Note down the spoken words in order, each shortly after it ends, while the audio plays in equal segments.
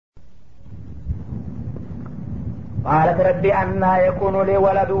قالت ربي أنى يكون لي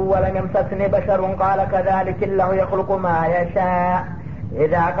ولد ولم يمسسني بشر قال كذلك الله يخلق ما يشاء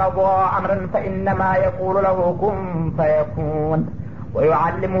إذا قضى أمرا فإنما يقول له كن فيكون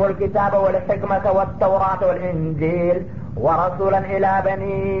ويعلمه الكتاب والحكمة والتوراة والإنجيل ورسولا إلى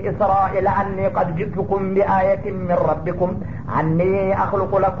بني إسرائيل أني قد جئتكم بآية من ربكم أني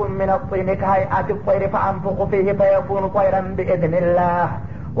أخلق لكم من الطين كهيئة الطير فأنفخ فيه فيكون طيرا بإذن الله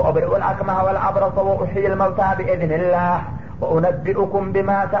وأبرئ الأكمه والأبرص وأحيي الموتى بإذن الله وأنبئكم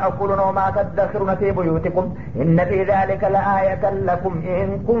بما تأكلون وما تدخرون في بيوتكم إن في ذلك لآية لكم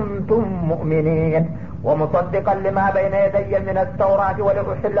إن كنتم مؤمنين ومصدقا لما بين يدي من التوراة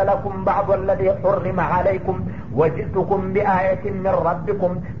ولأحل لكم بعض الذي حرم عليكم وجئتكم بآية من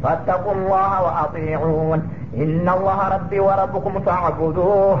ربكم فاتقوا الله وأطيعون إن الله ربي وربكم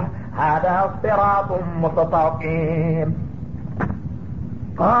فاعبدوه هذا صراط مستقيم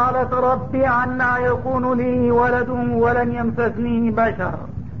قالت ربي أنى يكون لي ولد ولن يمسسني بشر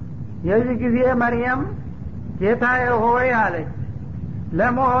የዚህ ጊዜ መርየም ጌታዬ ሆይ አለች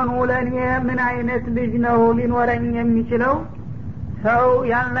ለመሆኑ ለኔ ምን አይነት ልጅ ነው ሊኖረኝ የሚችለው ሰው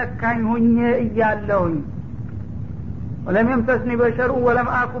ያልነካኝ ሆኜ እያለሁኝ ወለም يمسسني بشر ولم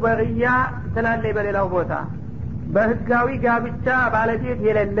أكن بغيا ትላለች በሌላው ቦታ በህጋዊ ጋብቻ ባለቤት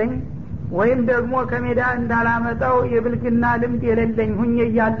የሌለኝ ወይም ደግሞ ከሜዳ እንዳላመጣው የብልግና ልምድ የሌለኝ ሁኜ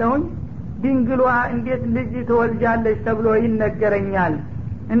እያለሁኝ ድንግሏ እንዴት ልጅ ትወልጃለች ተብሎ ይነገረኛል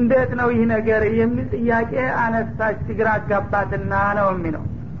እንዴት ነው ይህ ነገር የሚል ጥያቄ አነሳች ግራ አጋባትና ነው የሚለው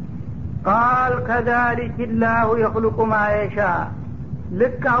قال كذلك الله يخلق ما يشاء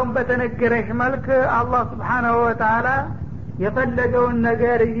ልክ አሁን በተነገረሽ መልክ አላህ Subhanahu Wa Ta'ala የፈለገውን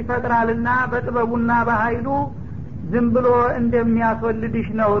ነገር ይፈጥራልና በጥበቡና በኃይሉ ዝም ብሎ እንደሚያስወልድሽ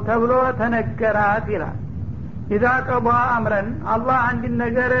ነው ተብሎ ተነገራት ይላል إذا قضى أمرا الله عند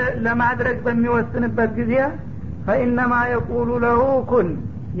النجر لما أدرك በሚወስንበት ጊዜ فإنما يقول له كن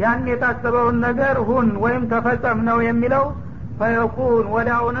ያን የታሰበውን ነገር ሁን ወይም ተፈጸም ነው የሚለው فيكون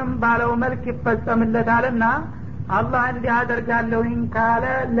ወዳውንም ባለው መልክ ይፈጸምለታልና አላህ እንዲህ አደርጋለሁኝ ካለ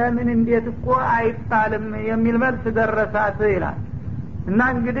ለምን እንዴት እኮ አይባልም የሚል መልስ ደረሳት ይላል እና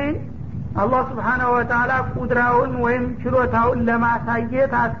እንግዲህ አላህ Subhanahu Wa Ta'ala ቁድራውን ወይም ችሎታውን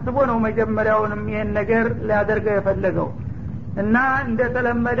ለማሳየት አስቦ ነው መጀመሪያውንም ይሄን ነገር ሊያደርገው የፈለገው እና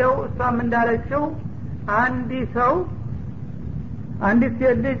እንደተለመደው እሷም እንዳለችው አንዲት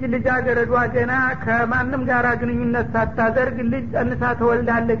ልጅ ልጃገረዷ ገና ከማንም ጋር ግንኙነት ሳታደርግ ልጅ ጸንሳ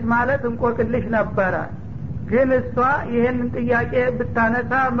ተወልዳለች ማለት እንቆቅልሽ ነበረ ግን እሷ ይሄንን ጥያቄ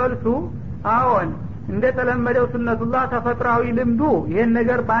ብታነሳ መልሱ አዎን እንደተለመደው ሱነቱላህ ተፈጥሯዊ ልምዱ ይሄን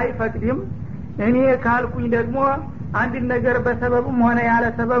ነገር ባይፈቅድም እኔ ካልኩኝ ደግሞ አንድ ነገር በሰበብም ሆነ ያለ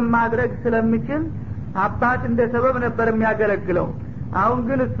ሰበብ ማድረግ ስለምችል አባት እንደ ሰበብ ነበር የሚያገለግለው አሁን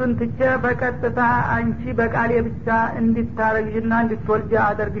ግን እሱን ትቼ በቀጥታ አንቺ በቃሌ ብቻ እንድታረግና እንድትወልጂ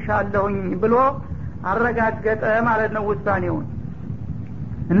አደርግሻለሁኝ ብሎ አረጋገጠ ማለት ነው ውሳኔውን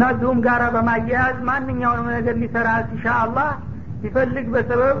እና ዙም ጋራ በማያያዝ ማንኛውንም ነገር ሊሰራ ኢንሻአላህ ሲፈልግ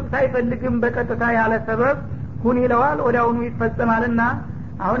በሰበብ ሳይፈልግም በቀጥታ ያለ ሰበብ ሁን ይለዋል ወዲያውኑ ይፈጸማልና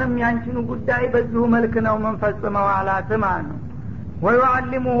አሁንም ያንቺን ጉዳይ በዚሁ መልክ ነው መንፈጽመው አላት ማለት ነው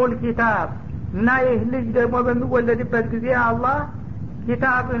ወይعلمه الكتاب እና ይህ ልጅ ደግሞ በሚወለድበት ጊዜ አላህ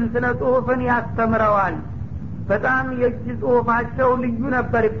ኪታብን ስነ ጽሁፍን ያስተምረዋል በጣም የእጅ ጽሁፋቸው ልዩ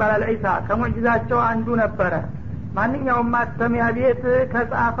ነበር ይባላል ኢሳ ከሙዕጂዛቸው አንዱ ነበረ ማንኛውም ማስተሚያ ቤት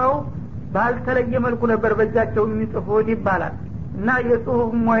ከጻፈው ባልተለየ መልኩ ነበር በእጃቸው የሚጽፉት ይባላል እና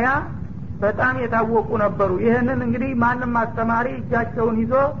የጽሁፍ ሙያ በጣም የታወቁ ነበሩ ይሄንን እንግዲህ ማንም አስተማሪ እጃቸውን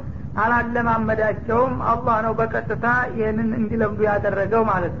ይዞ አላለማመዳቸውም አላህ ነው በቀጥታ ይሄንን እንዲለምዱ ያደረገው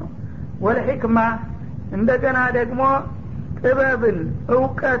ማለት ነው ወልሂክማ እንደገና ደግሞ ጥበብን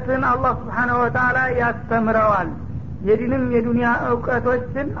ዕውቀትን አላህ Subhanahu Wa Ta'ala ያስተምረዋል የዲንም የዱንያ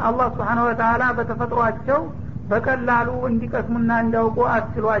ዕውቀቶችን አላህ Subhanahu Wa Ta'ala በተፈጥሯቸው በቀላሉ እንዲቀስሙና እንዲያውቁ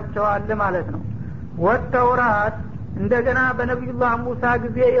አስችሏቸዋል ማለት ነው ወተውራት እንደገና በነብዩላህ ሙሳ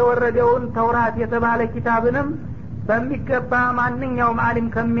ጊዜ የወረደውን ተውራት የተባለ ኪታብንም በሚገባ ማንኛውም ዓሊም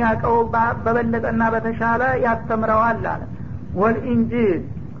ከሚያቀው በበለጠና በተሻለ ያስተምረዋል አለ ወልኢንጂል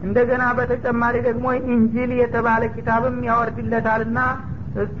እንደገና በተጨማሪ ደግሞ ኢንጂል የተባለ ኪታብም ያወርድለታልና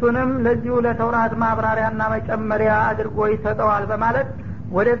እሱንም ለዚሁ ለተውራት ማብራሪያና መጨመሪያ አድርጎ ይሰጠዋል በማለት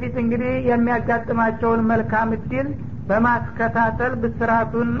ወደፊት እንግዲህ የሚያጋጥማቸውን መልካም እድል በማስከታተል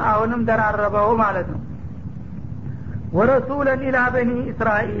ብስራቱን አሁንም ደራረበው ማለት ነው ወረሱለን ኢላ በኒ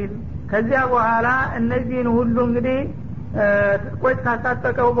እስራኤል ከዚያ በኋላ እነዚህን ሁሉ እንግዲህ ጥቆች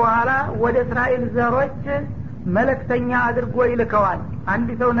ካስታጠቀው በኋላ ወደ እስራኤል ዘሮች መልእክተኛ አድርጎ ይልከዋል አንድ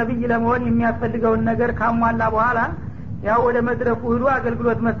ሰው ነብይ ለመሆን የሚያስፈልገውን ነገር ካሟላ በኋላ ያው ወደ መድረኩ ሄዶ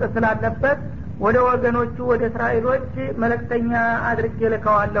አገልግሎት መስጠት ስላለበት ወደ ወገኖቹ ወደ እስራኤሎች መልእክተኛ አድርጌ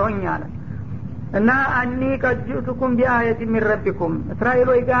ልከዋለሁኝ አለ እና አኒ ቀጅቱኩም ቢአየት ሚን ረቢኩም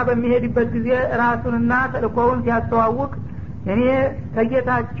እስራኤሎች ጋር በሚሄድበት ጊዜ ራሱንና ተልእኮውን ሲያስተዋውቅ እኔ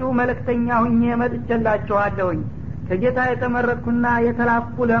ከጌታችሁ መልእክተኛ ሁኜ መጥቼላችኋለሁኝ ከጌታ የተመረጥኩና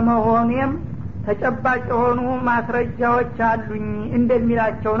የተላኩ ለመሆኔም ተጨባጭ የሆኑ ማስረጃዎች አሉኝ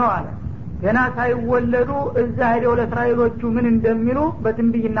እንደሚላቸው ነው አለ ገና ሳይወለዱ እዛ ሄደው ለእስራኤሎቹ ምን እንደሚሉ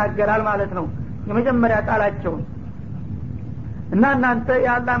በትንቢት ይናገራል ማለት ነው የመጀመሪያ ቃላቸው እና እናንተ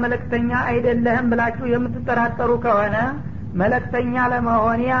የአላህ መልእክተኛ አይደለህም ብላችሁ የምትጠራጠሩ ከሆነ መልእክተኛ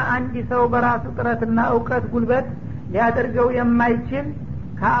ለመሆን አንድ ሰው በራሱ ጥረትና ዕውቀት ጉልበት ሊያደርገው የማይችል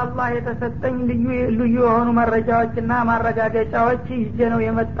ከአላህ የተሰጠኝ ልዩ የሆኑ መረጃዎችና ማረጋገጫዎች ይዤ ነው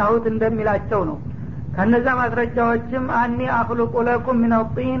የመጣሁት እንደሚላቸው ነው ከነዛ ማስረጃዎችም አኒ አኽሉቁ ለኩም ሚን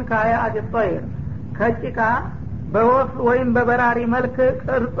ጢን ከሀያት الطير ከጭቃ በወፍ ወይም በበራሪ መልክ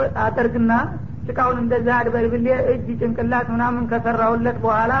ቅርጽ አደርግና ጭቃውን እንደዛ አድበልብሌ እጅ ጭንቅላት ምናምን ከሰራውለት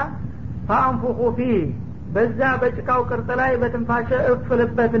በኋላ ፈአንፉኹ ፊህ በዛ በጭቃው ቅርጽ ላይ በትንፋሽ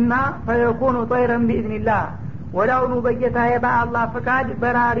እፍልበትና ፈየኩኑ طيرا باذن الله ወዳውኑ በጌታዬ በአላህ ፍቃድ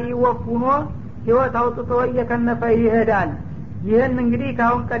በራሪ ወፍ ሆኖ ህይወት አውጥቶ እየከነፈ ይሄዳል ይህን እንግዲህ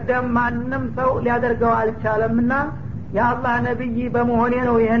ካሁን ቀደም ማንም ሰው ሊያደርገው አልቻለምና የአላህ ነብይ በመሆኔ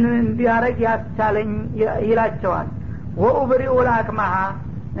ነው ይህን እንዲያረግ ያስቻለኝ ይላቸዋል ወኡብሪኡ ለአክማሃ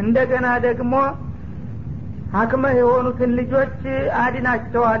እንደገና ደግሞ አክመ የሆኑትን ልጆች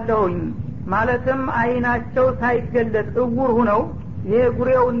አድናቸዋለሁኝ ማለትም አይናቸው ሳይገለጥ እውር ሆነው ይሄ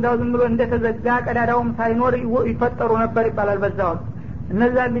ጉሬው እንዳው ዝም ብሎ እንደተዘጋ ቀዳዳውም ሳይኖር ይፈጠሩ ነበር ይባላል በዛው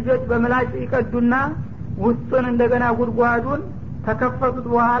እነዛ ልጆች በመላጭ ይቀዱና ውስጡን እንደገና ጉድጓዱን ተከፈቱት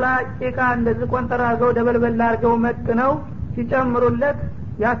በኋላ ጭቃ እንደዚህ ቆንጠራ አርገው ደበልበል አርገው መጥነው ሲጨምሩለት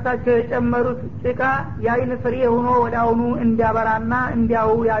ያሳቸው የጨመሩት ጭቃ የአይን ፍሬ ሆኖ ወዳውኑ እንዲያበራና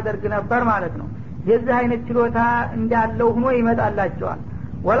እንዲያው ያደርግ ነበር ማለት ነው የዚህ አይነት ችሎታ እንዳለው ሆኖ ይመጣላቸዋል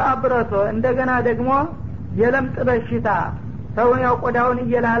ወልአብረቶ እንደገና ደግሞ የለምጥ በሽታ ሰውን ያው ቆዳውን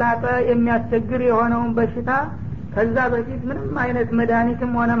እየላላጠ የሚያስቸግር የሆነውን በሽታ ከዛ በፊት ምንም አይነት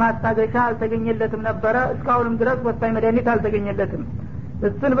መድኃኒትም ሆነ ማስታገሻ አልተገኘለትም ነበረ እስካሁንም ድረስ ወሳኝ መድኃኒት አልተገኘለትም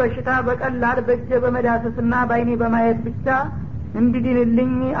እሱን በሽታ በቀላል በእጄ በመዳሰስና በአይኔ በማየት ብቻ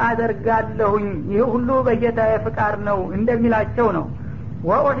እንዲድንልኝ አደርጋለሁኝ ይህ ሁሉ በጌታዬ ፍቃድ ነው እንደሚላቸው ነው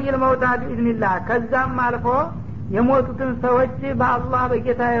ወኡህይል መውታ ቢኢዝኒላህ ከዛም አልፎ የሞቱትን ሰዎች በአላህ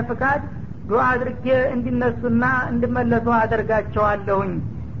በጌታዬ ፍቃድ ዱዓ አድርጌ እንዲነሱና እንዲመለሱ አደርጋቸዋለሁኝ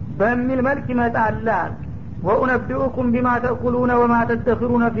በሚል መልክ ይመጣል ወኡነቢኡኩም ቢማ ተእኩሉነ ወማ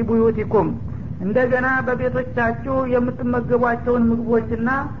ተደኽሩነ ፊ ቡዩቲኩም እንደገና በቤቶቻችሁ የምትመገቧቸውን ምግቦችና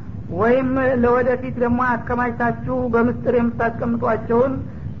ወይም ለወደፊት ደግሞ አከማችታችሁ በምስጥር የምታስቀምጧቸውን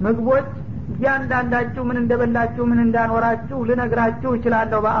ምግቦች እያንዳንዳችሁ ምን እንደበላችሁ ምን እንዳኖራችሁ ልነግራችሁ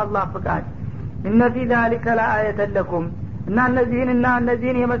እችላለሁ በአላህ ፍቃድ እነ ፊ ዛሊከ ለአየተ ለኩም እና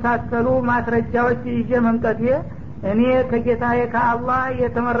እነዚህን የመሳሰሉ ማስረጃዎች ይዤ መምጣቴ እኔ ከጌታዬ ከአላህ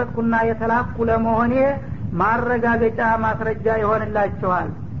የተመረጥኩና የተላኩ ለመሆኔ ማረጋገጫ ማስረጃ ይሆንላችኋል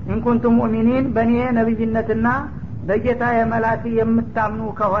እንኩንቱም ሙእሚኒን በእኔ ነብይነትና በጌታዬ መላክ የምታምኑ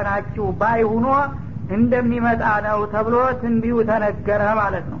ከሆናችሁ ባይሁኖ እንደሚመጣ ነው ተብሎ ትንቢዩ ተነገረ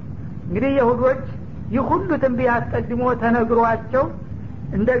ማለት ነው እንግዲህ ይሁዶች ይህ ሁሉ ትንቢይ አስቀድሞ ተነግሯቸው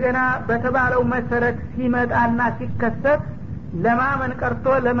እንደገና በተባለው መሰረት ሲመጣና ሲከሰት ለማመን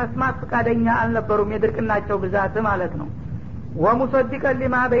ቀርቶ ለመስማት ፈቃደኛ አልነበሩም የድርቅናቸው ብዛት ማለት ነው ወሙሰዲቀን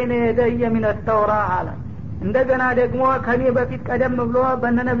ሊማ በይነ የደየ ሚን ተውራህ አለ እንደገና ደግሞ ከኔ በፊት ቀደም ብሎ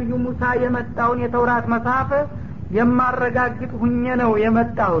በነብዩ ሙሳ የመጣውን የተውራት መጽሐፍ የማረጋግጥ ሁኜ ነው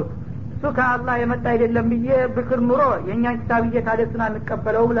የመጣሁት እሱ ከአላህ የመጣ አይደለም ብዬ ብክር ኑሮ የኛን ኪታብዬ ታደስና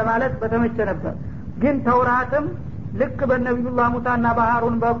እንቀበለው ለማለት በተመቸ ነበር ግን ተውራትም ልክ በነብዩላህ ሙሳና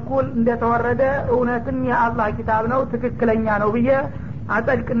በሃሩን በኩል እንደተወረደ እውነትም የአላህ ኪታብ ነው ትክክለኛ ነው ብዬ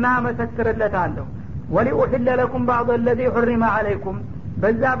አጸድቅና መሰክርለታለሁ ወሊኡሂለ ለኩም ባዕض الذي حرم عليكم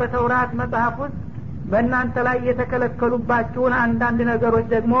በዛ በተውራት መጽሐፍ ውስጥ በእናንተ ላይ የተከለከሉባችሁን አንዳንድ ነገሮች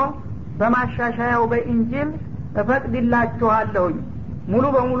ደግሞ በማሻሻያው በኢንጂል እፈቅድላችኋለሁኝ ሙሉ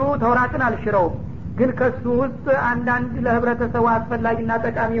በሙሉ ተውራትን አልሽረውም ግን ከሱ ውስጥ አንዳንድ ለህብረተሰቡ አስፈላጊና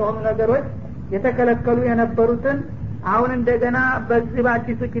ጠቃሚ የሆኑ ነገሮች የተከለከሉ የነበሩትን አሁን እንደገና በዚህ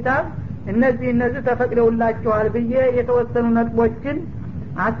በአዲሱ ኪታብ እነዚህ ተፈቅደውላችኋል ብዬ የተወሰኑ ነጥቦችን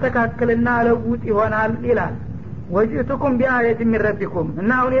አስተካክልና ለውጥ ይሆናል ይላል ወጅቱኩም ቢአየት ሚን ረቢኩም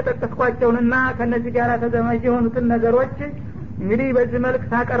እና አሁን የጠቀስኳቸውንና ከነዚህ ጋር ተዘማጅ የሆኑትን ነገሮች እንግዲህ በዚህ መልክ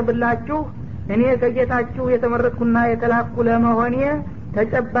ታቀርብላችሁ እኔ ከጌታችሁ የተመረጥኩና የተላኩ ለመሆኔ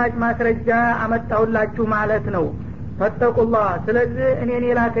ተጨባጭ ማስረጃ አመጣሁላችሁ ማለት ነው ፈተቁላህ ስለዚህ እኔን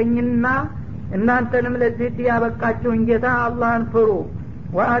የላከኝና እናንተንም ለዚህ ያበቃችሁን ጌታ አላህን ፍሩ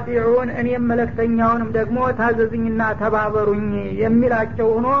ወአጢዑን እኔም መልእክተኛውንም ደግሞ ታዘዙኝና ተባበሩኝ የሚላቸው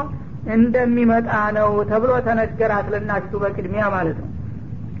ሆኖ እንደሚመጣ ነው ተብሎ ተነገራት ለናቲቱ በቅድሚያ ማለት ነው።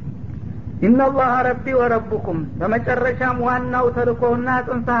 ኢነላህ ረቢ ወረቡኩም በመጨረሻም ዋናው ተልእኮውና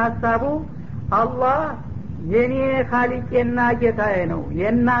ጽንሰ ሐሳቡ አላህ የኔ ኻሊቄና ጌታዬ ነው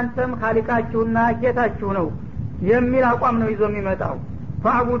የናንተም ኻሊቃችሁና ጌታችሁ ነው የሚል አቋም ነው ይዞ የሚመጣው።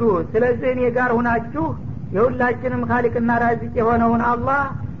 ፈአቡዱ ስለዚህ እኔ ጋር ሆናችሁ የሁላችንም ኻሊቅና ራዚቅ የሆነውን አላህ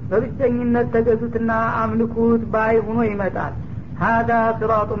በብቸኝነት ተገዙትና አምልኩት ባይ ሆኖ ይመጣል። هذا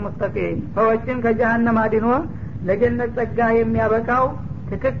صراط مستقيم ሰዎችን ከጀሃነም አድኖ ለጀነት ጸጋ የሚያበቃው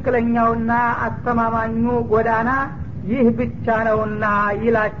ትክክለኛውና አስተማማኙ ጎዳና ይህ ብቻ ነውና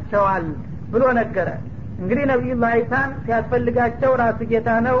ይላቸዋል ብሎ ነገረ። እንግዲህ ነብዩላህ ኢሳን ሲያስፈልጋቸው ራሱ ጌታ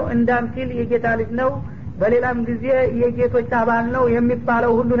ነው እንዳም ሲል የጌታ ልጅ ነው በሌላም ጊዜ የጌቶች አባል ነው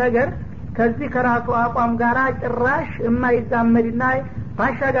የሚባለው ሁሉ ነገር ከዚህ ከራሱ አቋም ጋራ ጭራሽ የማይዛመድና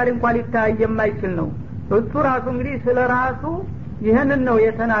ባሻጋሪ እንኳን ሊታይ የማይችል ነው። እሱ ራሱ እንግዲህ ስለራሱ ይህንን ነው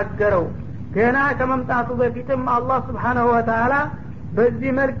የተናገረው። ገና ከመምጣቱ በፊትም አላህ Subhanahu Wa Ta'ala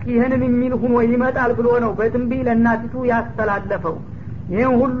በዚህ መልክ ይህንን የሚል ሆኖ ይመጣል ብሎ ነው በትንቢት ለናቲቱ ያስተላለፈው።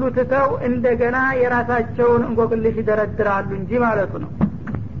 ይህን ሁሉ ትተው እንደገና የራሳቸውን እንቆቅልሽ ይደረድራሉ እንጂ ማለቱ ነው።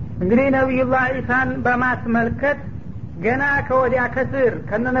 እንግዲህ ነብዩላህ ኢሳን በማስመልከት ገና ከወዲያ ከስር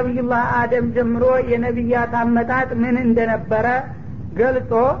ከነ ነብዩላህ አደም ጀምሮ የነብያት አመጣጥ ምን እንደነበረ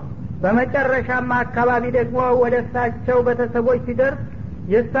ገልጾ በመጨረሻም አካባቢ ደግሞ ወደሳቸው በተሰቦች ሲደርስ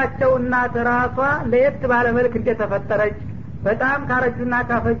የሳቸው እናት ራሷ ለየት ባለ መልክ እንደተፈጠረች በጣም ካረጁና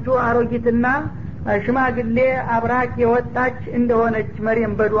ካፈቹ አሮጊትና ሽማግሌ አብራክ የወጣች እንደሆነች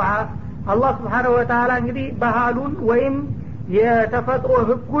መርየም በዱዓ አላህ Subhanahu Wa Ta'ala እንግዲህ ባህሉን ወይም የተፈጥሮ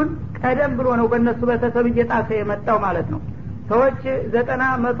ህጉን ቀደም ብሎ ነው በእነሱ በተሰብ እየጣሰ የመጣው ማለት ነው። ሰዎች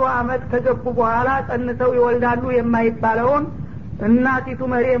 90-100 አመት ከገቡ በኋላ ጸንሰው ይወልዳሉ የማይባለውን እናቲቱ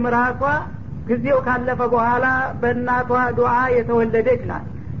መርየም ራሷ ጊዜው ካለፈ በኋላ በእናቷ ዱዓ የተወለደች ናት።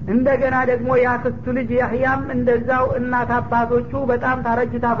 እንደገና ደግሞ ያክስቱ ልጅ ያህያም እንደዛው እናት አባቶቹ በጣም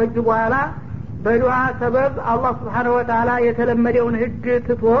ታረጅታ ፈጅ በኋላ በዱዓ ሰበብ አላህ Subhanahu Wa Ta'ala የተለመደውን ህግ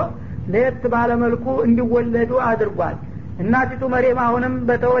ትቶ ለየት ባለ መልኩ እንዲወለዱ አድርጓል። እናቲቱ መርየም አሁንም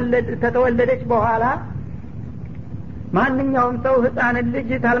ተተወለደች በኋላ ማንኛውም ሰው ህፃን ልጅ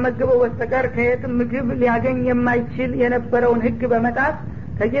ታልመገበው በስተቀር ከየትም ምግብ ሊያገኝ የማይችል የነበረውን ህግ በመጣት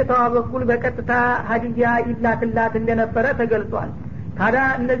ከጌታዋ በኩል በቀጥታ ሀዲያ ይላክላት እንደነበረ ተገልጿል። ታዲያ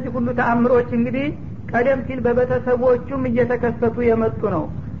እነዚህ ሁሉ ተአምሮች እንግዲህ ቀደም ሲል በቤተሰቦቹም እየተከሰቱ የመጡ ነው።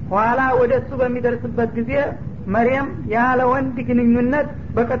 ኋላ ወደሱ በሚደርስበት ጊዜ መርየም ያለ ወንድ ግንኙነት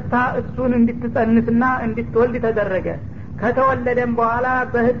በቀጥታ እሱን እንድትጸንስና እንድትወልድ ተደረገ። ከተወለደም በኋላ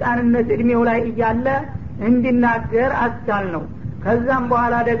በህፃንነት እድሜው ላይ እያለ እንዲናገር አስቻል ነው። ከዛም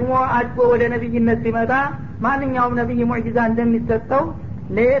በኋላ ደግሞ አድጎ ወደ ነብይነት ሲመጣ ማንኛውም ነብይ ሙዕጂዛ እንደሚሰጠው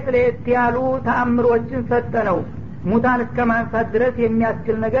ለየት ያሉ ተአምሮችን ሰጠነው። ሙታን እስከማንሳት ድረስ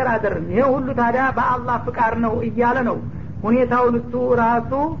የሚያስችል ነገር አደረገ። ይሄ ሁሉ ታዲያ በአላህ ፍቃድ ነው እያለ ነው ሁኔታውን እሱ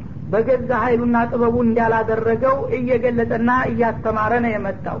ራሱ በገዛ ኃይሉና ጥበቡ እንዳላደረገው እየገለጸና እያስተማረ ነው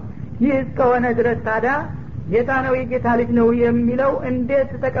የመጣው። ይህ እስከሆነ ድረስ ታዲያ ጌታ ነው የጌታ ልጅ ነው የሚለው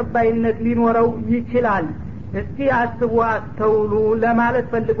እንዴት ተቀባይነት ሊኖረው ይችላል? እስቲ አስቡ አስተውሉ ለማለት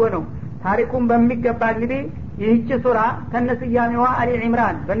ፈልጎ ነው። ታሪኩን በሚገባ እንግዲህ ይህች ሱራ ከነስያሜዋ አሊ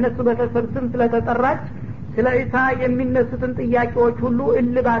ኢምራን በእነሱ ቤተሰብ ስም ስለተጠራች ስለ ኢሳ የሚነሱትን ጥያቄዎች ሁሉ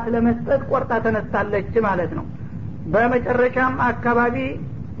እልባት ለመስጠት ቆርጣ ተነስታለች ማለት ነው። በመጨረሻም አካባቢ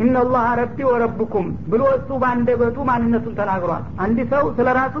ኢነላህ ረቢ ወረብኩም ብሎ እሱ ባንደበቱ ማንነቱን ተናግሯል። አንድ ሰው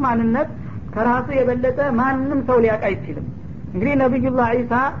ስለራሱ ማንነት ከራሱ የበለጠ ማንም ሰው ሊያውቅ አይችልም። እንግዲህ ነብዩላህ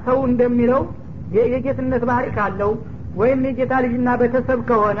ኢሳ ሰው እንደሚለው የጌትነት ባህሪ ካለው ወይም የጌታ ልጅና ቤተሰብ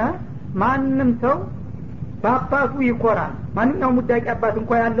ከሆነ ማንም ሰው በአባቱ ይኮራል። ማንኛውም ሙዳቂ አባት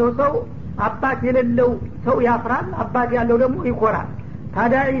እንኳን ያለው ሰው አባት የሌለው ሰው ያፍራል፣ አባት ያለው ደግሞ ይኮራል።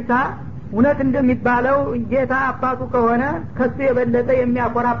 ታዲያ ኢሳ እውነት እንደሚባለው ጌታ አባቱ ከሆነ ከሱ የበለጠ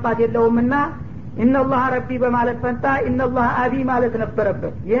የሚያኮራ አባት የለውምና ኢነላህ ረቢ በማለት ፈንታ ኢነላህ አቢ ማለት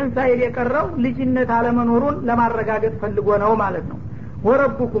ነበረበት። ይህን ሳይል የቀረው ልጅነት አለመኖሩን ለማረጋገጥ ፈልጎ ነው ማለት ነው።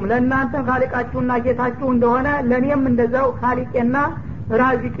 ወረብኩም ለእናንተ ኻሊቃችሁና ጌታችሁ እንደሆነ ለኔም እንደዛው ኻሊቄና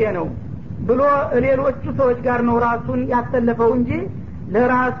ራዚቄ ነው ብሎ ሌሎቹ ሰዎች ጋር ነው ራሱን ያስተለፈው እንጂ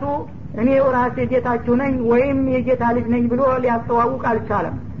ለራሱ እኔ ራሴ ጌታችሁ ነኝ ወይም የጌታ ልጅ ነኝ ብሎ ሊያስተዋውቅ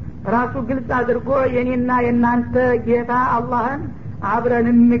አልቻለም። ራሱ ግልጽ አድርጎ የኔና የናንተ ጌታ አላህን አብረን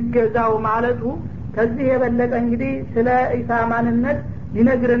እንገዛው ማለቱ ከዚህ የበለጠ እንግዲህ ስለ ኢሳ ማንነት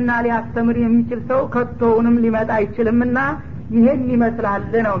ሊነግርና ሊያስተምር የሚችል ሰው ከቶውንም ሊመጣ አይችልምና ይሄን ይመስላል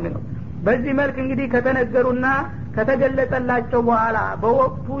ነው የሚለው። በዚህ መልክ እንግዲህ ከተነገሩና ከተገለጸላቸው በኋላ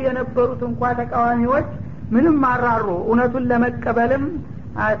በወቅቱ የነበሩት እንኳን ተቃዋሚዎች ምንም አራሩ እውነቱን ለመቀበልም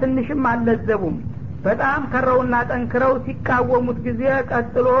ትንሽም አልለዘቡም በጣም ከረውና ጠንክረው ሲቃወሙት ጊዜ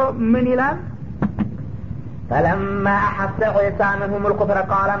ቀጥሎ ምን ይላል فلما أحس عيسى منهم الكفر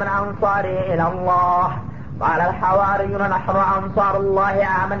قال من أنصاري إلى الله قال الحواريون نحن أنصار الله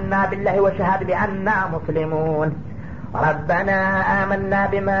آمنا بالله وشهد بأننا مسلمون ربنا آمنا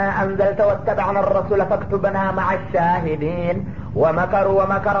بما أنزلت واتبعنا الرسول فاكتبنا مع الشاهدين ومكروا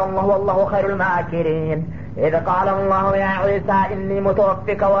ومكر الله والله خير الماكرين إذ قال الله يا عيسى إني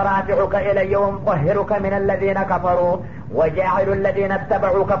متوفك ورافعك إلي ومطهرك من الذين كفروا وجاعل الذين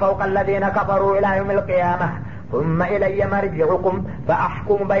اتبعوك فوق الذين كفروا إلى يوم القيامة ثم إلي مرجعكم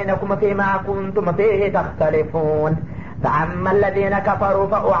فأحكم بينكم فيما كنتم فيه تختلفون فأما الذين كفروا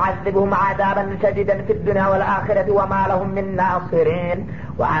فأعذبهم عذابا شديدا في الدنيا والآخرة وما لهم من ناصرين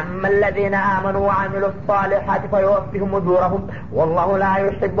وأما الذين آمنوا وعملوا الصالحات فيوفيهم أجورهم والله لا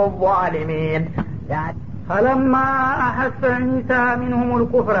يحب الظالمين فلما أحس عيسى منهم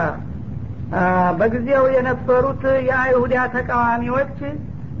الكفر በጊዜው የነበሩት የአይሁዳ ተቃዋሚዎች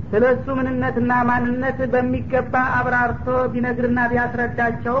ስለሱ ምንነትና ማንነት በሚገባ አብራርቶ ቢነግርና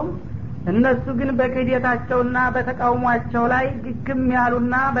ቢያስረዳቸውም እነሱ ግን በክህደታቸውና በተቃውሟቸው ላይ ግግም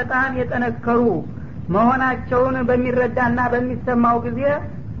ያሉና በጣም የጠነከሩ መሆናቸውን በሚረዳና በሚሰማው ጊዜ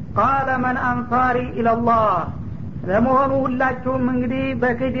قال من انصاري الى الله ለመሆኑ ሁላችሁም እንግዲህ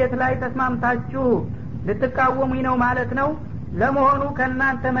በክህደት ላይ ተስማምታችሁ ልትቃወሙኝ ነው ማለት ነው ለመሆኑ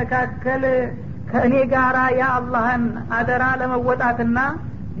ከናንተ መካከል ከእኔ ጋራ የአላህን አደራ ለመወጣትና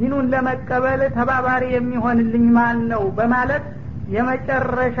ዲኑን ለመቀበል ተባባሪ የሚሆንልኝ ማን ነው በማለት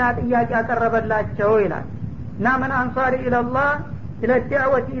የመጨረሻ ጥያቄ አቀረበላቸው ይላል እና من انصاري الى الله الى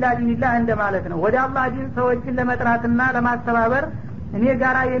الدعوه الى دين الله እንደማለት ነው ወደ አላህ ዲን ሰዎችን ለመጥራትና ለማስተባበር እኔ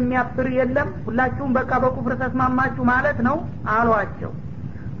ጋራ የሚያፍር የለም ሁላችሁም በቃ በኩፍር ተስማማችሁ ማለት ነው አሏቸው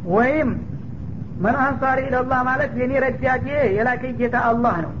ወይም من انصاري الى الله ማለት የኔ ረዳቴ የላከኝ ጌታ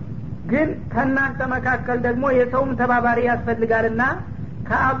አላህ ነው ግን ከናንተ መካከል ደግሞ የሰውም ተባባሪ ያስፈልጋልና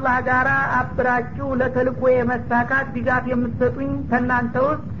ከአላህ ጋራ አብራችሁ ለተልቆ የመሳካት ድጋፍ የምትሰጡኝ ከናንተ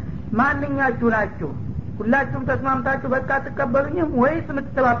ውስጥ ማንኛችሁ ናችሁ ሁላችሁም ተስማምታችሁ በቃ ተቀበሉኝም ወይስ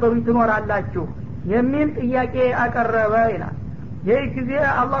የምትተባበሩኝ ትኖራላችሁ የሚል ጥያቄ አቀረበ ይላል ይህ ጊዜ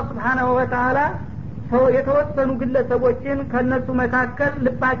አላህ Subhanahu Wa Ta'ala የተወሰኑ ግለሰቦችን ከነሱ መካከል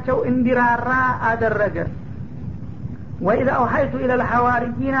ልባቸው እንዲራራ አደረገ وإذا أوحيت إلى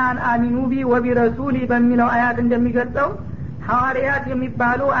الحواريين أن آمنوا بي وبرسولي በሚለው አያት እንደሚገልጸው ሐዋርያት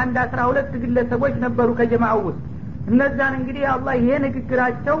የሚባሉ አንድ 12 ግለሰቦች ነበሩ ከጀማዓው ውስጥ እነዛን እንግዲህ አላህ ይሄ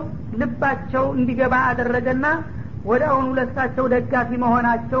ንግግራቸው ልባቸው እንዲገባ አደረገና ወዳውን ለሳቸው ደጋፊ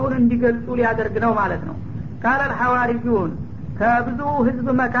መሆናቸውን እንዲገልጹ ሊያደርግ ነው ማለት ነው قال الحواريون ከብዙ ህዝብ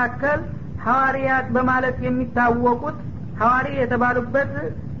መካከል ሐዋርያት በማለት የሚታወቁት ሐዋሪ የተባሉበት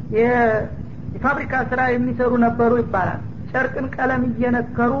የፋብሪካ ስራ የሚሰሩ ነበሩ ይባላል ጨርቅን ቀለም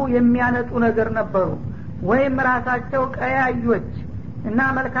እየነከሩ የሚያነጡ ነገር ነበሩ ወይም ራሳቸው ቀያዮች እና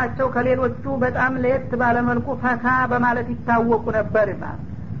መልካቸው ከሌሎቹ በጣም ለየት ባለ መልኩ ፈካ በማለት ይታወቁ ነበር ይባላል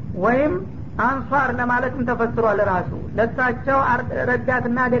ወይም አንሷር ለማለትም ተፈስሯል ራሱ ለሳቸው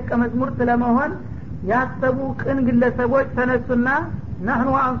ረዳትና ደቀ መዝሙር ስለመሆን ያሰቡ ቅን ግለሰቦች ተነሱና نحن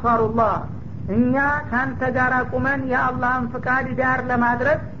انصار الله እኛ ካንተ ጋር ቆመን የአላህን ፍቃድ ዳር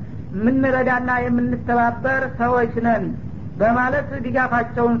ለማድረስ ምንረዳና የምንተባበር ሰዎች ነን በማለት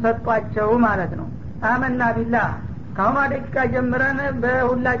ድጋፋቸውን ሰጧቸው ማለት ነው አመና ቢላህ ካሁን ደቂቃ ጀምረን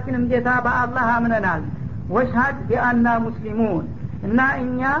በሁላችንም ጌታ በአላህ አምነናል ወሽሃድ ቢአና ሙስሊሙን እና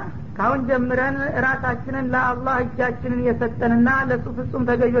እኛ ካሁን ጀምረን ራሳችንን ለአላህ እጃችንን የሰጠንና ለሱ ፍጹም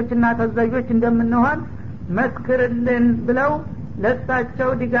ተገዦችና ተዘዦች እንደምንሆን መስክርልን ብለው ለሳቸው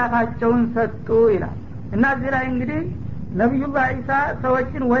ድጋፋቸውን ሰጡ ይላል እና እዚህ ላይ እንግዲህ ነብዩላህ ኢሳ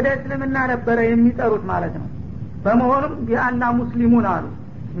ሰዎችን ወደ እስልምና ነበረ የሚጠሩት ማለት ነው በመሆኑም ቢአና ሙስሊሙን አሉ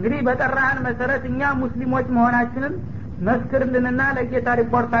እንግዲህ በጠራን መሰረት እኛ ሙስሊሞች መሆናችንን መስክርልንና ለጌታ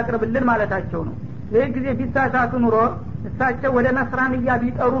ሪፖርት አቅርብልን ማለታቸው ነው ይህ ጊዜ ቢሳሳቱ ኑሮ እሳቸው ወደ ነስራንያ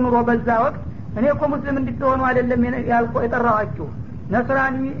ቢጠሩ ኑሮ በዛ ወቅት እኔ እኮ ሙስሊም እንድትሆኑ አይደለም ያልኩ የጠራኋችሁ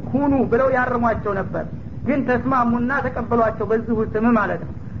ነስራኒ ሁኑ ብለው ያርሟቸው ነበር ግን ተስማሙና ተቀበሏቸው በዚሁ ስም ማለት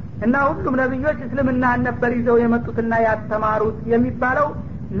ነው እና ሁሉም ነብዮች እስልምና ነበር ይዘው የመጡትና ያስተማሩት የሚባለው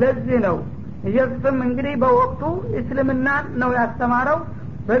ለዚህ ነው ኢየሱስም እንግዲህ በወቅቱ እስልምና ነው ያስተማረው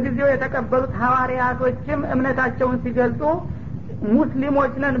በጊዜው የተቀበሉት ሐዋርያቶችም እምነታቸውን ሲገልጹ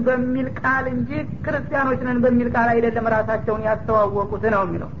ሙስሊሞች ነን በሚል ቃል እንጂ ክርስቲያኖች ነን በሚል ቃል አይደለም ራሳቸውን ያስተዋወቁት ነው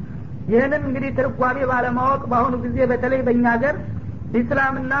የሚለው ይሄንን እንግዲህ ትርጓሜ ባለማወቅ በአሁኑ ጊዜ በተለይ በእኛ ሀገር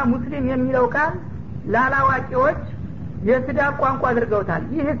እስላምና ሙስሊም የሚለው ቃል ላላዋቂዎች የስዳብ ቋንቋ አድርገውታል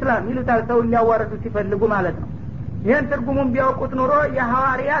ይህ እስላም ይሉታል ሰው ሊያዋርዱ ሲፈልጉ ማለት ነው ይሄን ትርጉሙን ቢያውቁት ኑሮ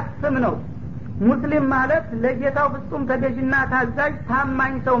የሐዋርያት ስም ነው ሙስሊም ማለት ለጌታው ፍጹም ተገዥና ታዛዥ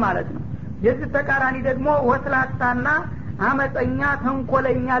ታማኝ ሰው ማለት ነው። የዚህ ተቃራኒ ደግሞ ወስላታና አመፀኛ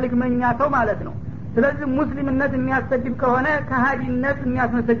ተንኮለኛ ልግመኛ ሰው ማለት ነው። ስለዚህ ሙስሊምነት የሚያሰድብ ከሆነ ከሃዲነት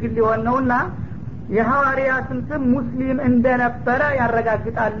የሚያስመሰግድ ሊሆን ነውና የሐዋርያትን ስም ሙስሊም እንደነበረ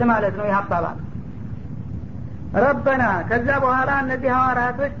ያረጋግጣል ማለት ነው። ያባባል ረበና ከዛ በኋላ እነዚህ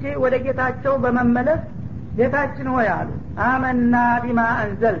ሐዋርያቶች ወደ ጌታቸው በመመለስ ጌታችን ሆይ አሉ አመና ቢማ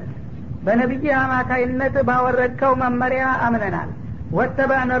አንዘልት በነብይ አማካይነት ባወረድከው መመሪያ አምነናል።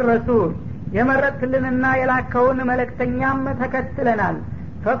 ወተባነ ረሱል የመረጥክልንና የላከውን መልእክተኛም ተከትለናል።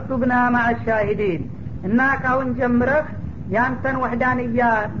 ፈክቱብና ማዕሻሂዲን እና ካሁን ጀምረህ ያንተን ወህዳንያ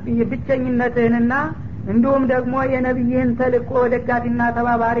ብቸኝነትህንና እንዲሁም ደግሞ የነብይህን ተልእኮ ደጋፊና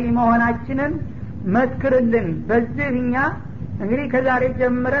ተባባሪ መሆናችንን መስክርልን። በዚህ እኛ እንግዲህ ከዛሬ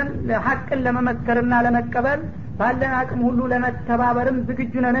ጀምረን ሐቅን ለመመስከርና ለመቀበል ባለን አቅም ሁሉ ለመተባበርም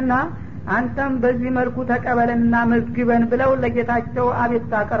ዝግጁ ነንና አንተም በዚህ መልኩ ተቀበልና መዝግበን ብለው ለጌታቸው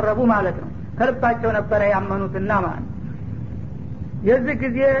አቤት አቀረቡ ማለት ነው። ከልባቸው ነበረ ያመኑትና ማለት የዚህ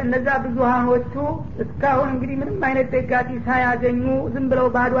ጊዜ እነዛ ብዙሃኖቹ እስካሁን እንግዲህ ምንም አይነት ደጋፊ ሳያገኙ ዝም ብለው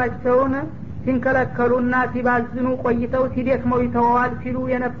ባዷቸውን ሲንከለከሉና ሲባዝኑ ቆይተው ሲደክመው ይተዋል ሲሉ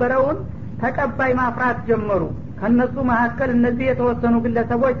የነበረውን ተቀባይ ማፍራት ጀመሩ። ከነሱ መካከል እነዚህ የተወሰኑ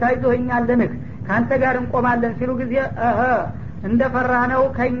ግለሰቦች ታይዞኛለንህ ካንተ ጋር እንቆማለን ሲሉ ጊዜ እንደፈራነው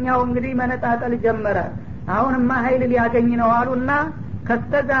ከኛው እንግዲህ መነጣጠል ጀመረ። አሁንማ ኃይል ሊያገኝ ነው አሉና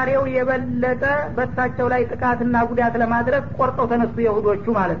ከስተዛሬው የበለጠ በሳቸው ላይ ጥቃትና ጉዳት ለማድረስ ቆርጠው ተነሱ ይሁዶቹ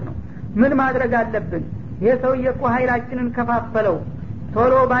ማለት ነው። ምን ማድረግ አለብን? የሰውዬ እኮ ኃይላችንን ከፋፈለው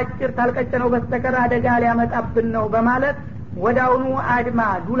ቶሎ ባጭር ታልቀጨነው በስተቀር አደጋ ሊያመጣብን ነው በማለት ወዳውኑ አድማ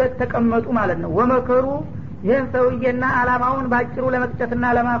ዱለት ተቀመጡ ማለት ነው። ወመከሩ ይህን ሰውዬና አላማውን ባጭሩ ለመቅጨትና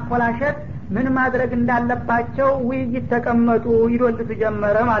ለማኮላሸት ምን ማድረግ እንዳለባቸው ውይይት ተቀመጡ ይዶልቱ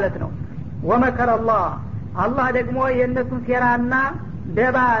ጀመረ ማለት ነው። ወመከረ አላህ ደግሞ የእነሱን ሴራና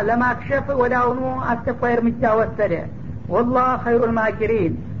ደባ ለማክሸፍ ወዳውኑ አስቸኳይ እርምጃ ወሰደ። ወላህ ኸይሩል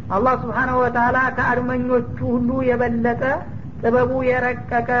ማኪሪን አላህ Subhanahu Wa Ta'ala ከአድመኞቹ ሁሉ የበለጠ ጥበቡ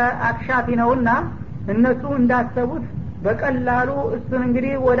የረቀቀ አክሻፊ ነውና እነሱ እንዳሰቡት በቀላሉ እሱን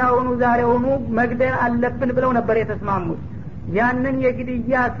እንግዲህ ወዳውኑ ዛሬውኑ መግደል አለብን ብለው ነበር የተስማሙት። ያንን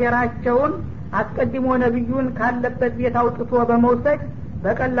የግድያ ሴራቸውን አስቀድሞ ነብዩን ካለበት ቤት አውጥቶ በመውሰድ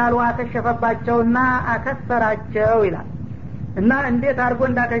በቀላሉ አከሸፈባቸውና አከሰራቸው ይላል። እና እንዴት አርጎ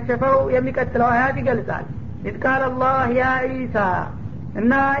እንዳከሸፈው የሚቀጥለው አያት ይገልጻል። ይትቃል አላህ ያ ኢሳ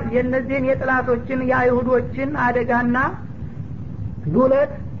እና የነዚህን የጥላቶችን የአይሁዶችን አደጋና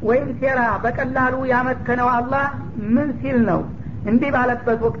ዱለት ወይም ሴራ በቀላሉ ያመከነው አላህ ምን ሲል ነው? እንዲህ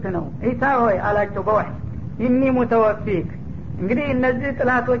ባለበት ወቅት ነው። ኢሳ ሆይ አላቸው በወህይ ኢኒ ሙተወፊክ እንግዲህ እነዚህ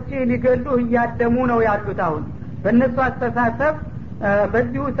ጥላቶች ሊገሉህ እያደሙ ነው ያሉት። አሁን በእነሱ አስተሳሰብ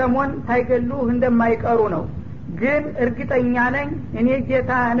በዚሁ ሰሞን ሳይገሉህ እንደማይቀሩ ነው። ግን እርግጠኛ ነኝ እኔ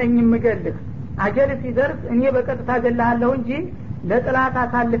ጌታ ነኝ የምገልህ አጀል ሲደርስ እኔ በቀጥታ ገለሃለሁ እንጂ ለጥላት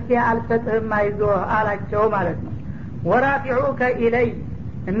አሳልፌ አልሰጥህም አይዞህ አላቸው ማለት ነው። ወራፊዑከ ኢለይ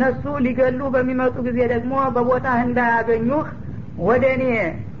እነሱ ሊገሉ በሚመጡ ጊዜ ደግሞ በቦታህ እንዳያገኙህ ወደኔ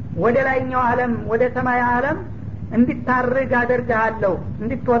ወደ ላይኛው ዓለም ወደ ሰማይ ዓለም እንድታርግ አደርግሃለሁ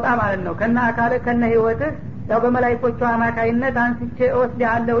እንድትወጣ ማለት ነው። ከነ አካለ ከነ ህይወትህ ያው በመላእክቶቹ አማካይነት አንስቼ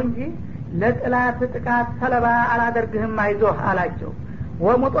እወስድሃለሁ እንጂ ለጥላት ጥቃት ሰለባ አላደርግህም አይዞህ አላቸው።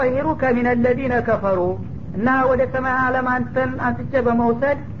 ወሙጠሂሩከ ሚነ الذين كفروا እና ወደ ሰማይ ዓለም አንተን አንስቼ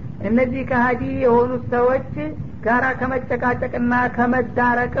በመውሰድ እነዚህ ከሃዲ የሆኑ ሰዎች ጋራ ከመጨቃጨቅና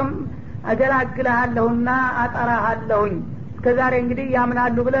ከመዳረቅም አገላግልሃለሁና አጠራሃለሁኝ። እስከዛሬ እንግዲህ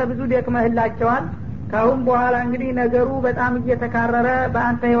ያምናሉ ብለህ ብዙ ደክመህላቸዋል። ካሁን በኋላ እንግዲህ ነገሩ በጣም እየተካረረ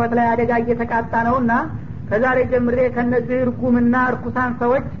በአንተ ህይወት ላይ አደጋ እየተቃጣ ነውና ከዛሬ ጀምሬ ከነዚህ እርጉምና እርኩሳን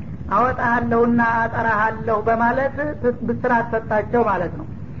ሰዎች አወጣሃለሁና አጠራሃለሁ በማለት ብስራት ሰጣቸው ማለት ነው።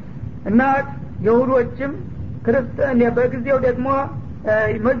 እና ይሁዶችም ክርስቲያን በጊዜው ደግሞ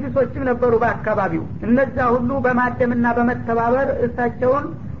መጅሶችም ነበሩ በአካባቢው። እነዛ ሁሉ በማደምና በመተባበር እሳቸውን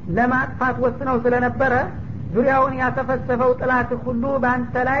ለማጥፋት ወስነው ስለነበረ ዙሪያውን ያተፈሰፈው ጥላት ሁሉ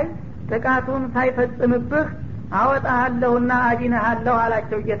በአንተ ላይ ጥቃቱን ሳይፈጽምብህ አወጣሃለሁና አዲነሃለሁ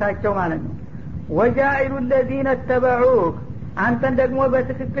አላቸው ጌታቸው ማለት ነው። ወጃኢሉ الذين اتبعوك አንተን ደግሞ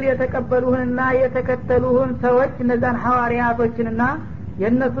በትክክል የተቀበሉህንና የተከተሉህን ሰዎች እነዛን ሐዋርያቶችንና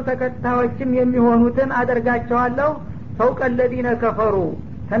የነሱ ተከታዮችም የሚሆኑትን አደርጋቸዋለሁ ፈውቀ الذين كفروا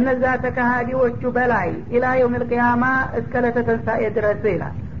ከነዛ ተካሃዲዎቹ በላይ ኢላ የውም القيامة እስከ ለተንሳኤ ድረስ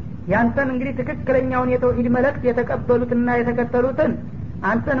ይላል። ያንተን እንግዲህ ትክክለኛውን የተውሂድ መልእክት የተቀበሉትና የተከተሉትን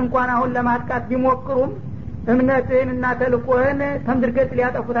አንተን እንኳን አሁን ለማጥቃት ቢሞክሩም እምነትህንና ተልቆህን ተምድርገት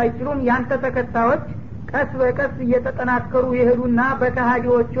ሊያጠፉት አይችሉም። ያንተ ተከታዮች ቀስ በቀስ እየተጠናከሩ ይሄዱና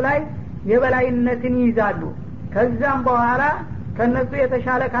በከሃዲዎቹ ላይ የበላይነትን ይይዛሉ ከዛም በኋላ ከነሱ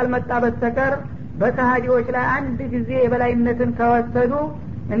የተሻለ ካልመጣ በስተቀር በከሃዲዎች ላይ አንድ ጊዜ የበላይነትን ከወሰዱ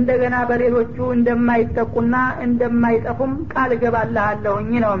እንደገና በሌሎቹ እንደማይጠቁና እንደማይጠፉም ቃል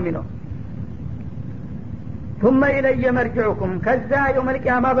ገባልሃለሁኝ ነው የሚለው ثم إلي مرجعكم ከዛ የውመል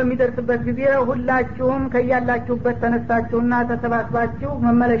ቂያማ በሚደርስበት ጊዜ ሁላችሁም ከያላችሁበት ተነሳችሁና ተሰባስባችሁ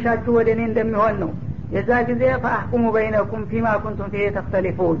መመለሻችሁ ወደኔ እንደሚሆን ነው የዛ ጊዜ فاحكم بينكم فيما كنتم فيه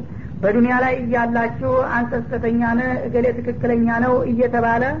تختلفون በዱንያ ላይ እያላችሁ አንተ ስተኛ ነህ እገሌ ትክክለኛ ነው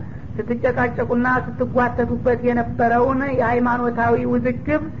እየተባለ ስትጨቃጨቁና ስትጓተቱበት የነበረውን የሃይማኖታዊ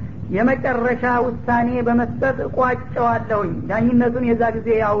ውዝግብ የመጨረሻ ውሳኔ በመስጠት ቋጨዋለሁኝ ዳኝነቱን የዛ ጊዜ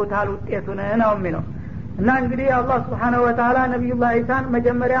ያውታል ውጤቱን ነው የሚለው እና እንግዲህ አላህ Subhanahu Wa Ta'ala ነብዩላህ ኢሳን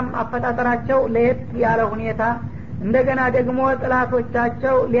መጀመሪያም አፈጣጠራቸው ለየት ያለ ሁኔታ እንደገና ደግሞ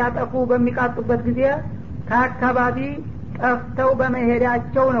ጥላቶቻቸው ሊያጠፉ በሚቃጡበት ጊዜ ከአካባቢ ጠፍተው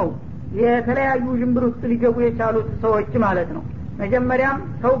በመሄዳቸው ነው የተለያዩ ጅምብር ውስጥ ሊገቡ የቻሉት ሰዎች ማለት ነው መጀመሪያም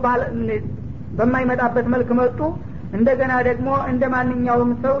ሰው በማይመጣበት መልክ መጡ እንደገና ደግሞ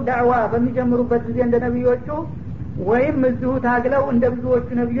እንደማንኛውም ሰው ዳዕዋ በሚጀምሩበት ጊዜ እንደ ነብዮቹ ወይም እዚሁ ታግለው እንደ ብዙዎቹ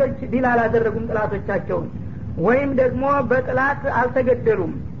ነብዮች ዲል አላደረጉም ጥላቶቻቸውን ወይም ደግሞ በጥላት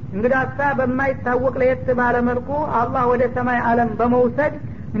አልተገደሉም እንግዳሳ በማይታወቅ ለየት ባለ መልኩ አላህ ወደ ሰማይ ዓለም በመውሰድ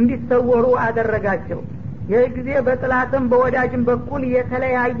እንዲሰወሩ አደረጋቸው ይህ ጊዜ በጥላትም በወዳጅም በኩል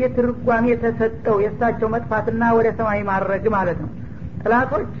የተለያየ ትርጓሜ ተሰጠው የእሳቸው መጥፋትና ወደ ሰማይ ማረግ ማለት ነው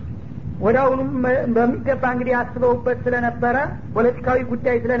ጥላቶች ወዳውንም በሚገባ እንግዲህ አስበውበት ስለነበረ ፖለቲካዊ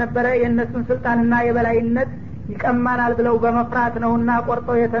ጉዳይ ስለነበረ የእነሱን ስልጣንና የበላይነት ይቀማናል ብለው በመፍራት ነውና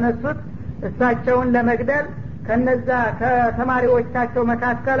ቆርጠው የተነሱት እሳቸውን ለመግደል ከነዛ ከተማሪዎቻቸው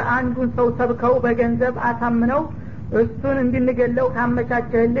መካከል አንዱን ሰው ሰብከው በገንዘብ አሳምነው እሱን እንድንገለው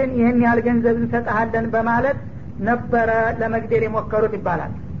ካመቻቸህልን ይህን ያህል ገንዘብ እንሰጣለን በማለት ነበረ ለመግደል የሞከሩት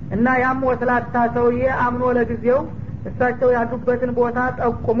ይባላል እና ያም ወስላታ ሰውዬ አምኖ ለጊዜው እሳቸው ያሉበትን ቦታ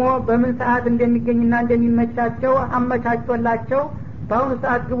ጠቁሞ በምን ሰዓት እንደሚገኝና እንደሚመቻቸው አመቻቸላቸው በአሁኑ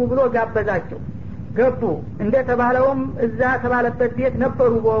ሰዓት ግቡ ብሎ ጋበዛቸው ገቡ እንደተባለውም እዛ ተባለበት ቤት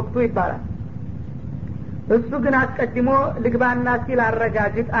ነበሩ በወቅቱ ይባላል እሱ ግን አስቀድሞ ልግባና ሲል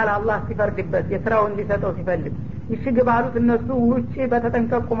አረጋግጥ አለ አላህ ሲፈርድበት የሥራው እንዲሰጠው ሲፈልግ ይሽግባሉት እነሱ ውጪ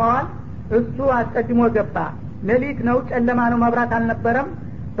በተጠንቀቅ ቆመዋል እሱ አስቀድሞ ገባ ሌሊት ነው ጨለማ ነው መብራት አልነበረም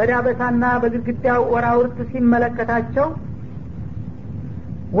በዳበሳና በግድግዳው ወራውርት ሲመለከታቸው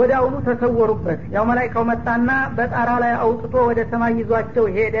ወዳውኑ ተሰወሩበት ያው መላእክቱ መጣና በጣራ ላይ አውጥቶ ወደ ሰማይ ይዟቸው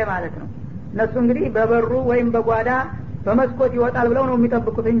ሄደ ማለት ነው እነሱ እንግዲህ በበሩ ወይም በጓዳ በመስኮት ይወጣል ብለው ነው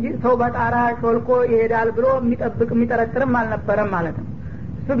የሚጠብቁት እንጂ ሰው በጣራ ሾልኮ ይሄዳል ብሎ የሚጠብቅ የሚጠረጥርም አልነበረም ማለት ነው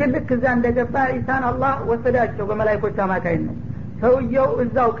እሱ ግን ልክ እዛ እንደገባ ኢሳን አላህ ወሰዳቸው በመላእክቶች አማካይነት ሰውየው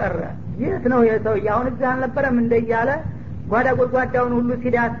እዛው ቀረ የት ነው የሰውየው አሁን እዛ አልነበረም እንደያለ ጓዳ ጎድጓዳውን ሁሉ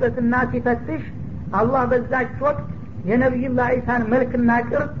ሲዳስስና ሲፈትሽ አላህ በዛች ወቅት የነብዩላህ ኢሳን መልክና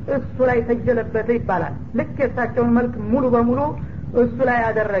ቅርጽ እሱ ላይ ተጀለበተ ይባላል ልክ የሳቸውን መልክ ሙሉ በሙሉ እሱ ላይ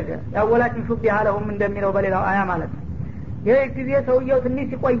ያደረገ ያወላችን ሹብ ያለውም እንደሚለው በሌላው አያ ማለት ነው ይሄ ጊዜ ሰውየው ትንሽ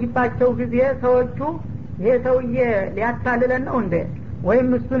ሲቆይባቸው ጊዜ ሰዎቹ ይሄ ሰውዬ ሊያታልለን ነው እንዴ ወይም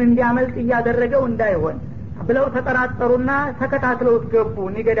እሱን እንዲያመልጥ እያደረገው እንዳይሆን ብለው ተጠራጠሩና ተከታትለው ገቡ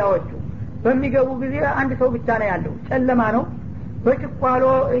ንገዳዎቹ በሚገቡ ጊዜ አንድ ሰው ብቻ ነው ያለው ጨለማ ነው በጭቋሎ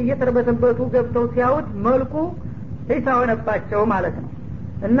እየተርበተበቱ ገብተው ሲያዩት መልኩ ኢሳ ሆነባቸው ማለት ነው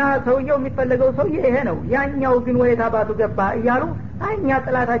እና ሰውየው የሚፈልገው ሰውዬ ይሄ ነው ያኛው ግን ወይታ ባቱ ገባ እያሉ አኛ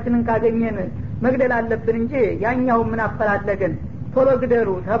ጥላታችንን ካገኘን መግደል አለብን እንጂ ያኛው ምን አፈላልገን ቶሎ ግደሉ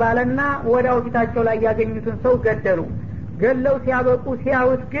ተባለና ወዳው ፊታቸው ላይ ያገኙትን ሰው ገደሉ ገለው ሲያበቁ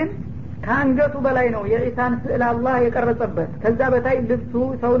ሲያዩት ግን ከአንገቱ በላይ ነው የኢሳን ስዕል አላህ የቀረጸበት ከዛ በታይ ልብሱ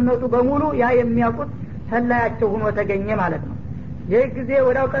ሰውነቱ በሙሉ ያ የሚያውቁት ሰላያቸው ሆኖ ተገኘ ማለት ነው ይህ ጊዜ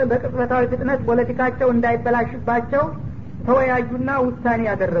ወዳው በቅጽበታዊ ፍጥነት ፖለቲካቸው እንዳይበላሽባቸው ተወያዩና ውሳኔ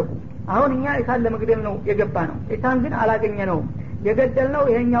ያደረጉ አሁን እኛ ኢሳን ለመግደል ነው የገባ ነው ኢሳን ግን አላገኘነውም የገደልነው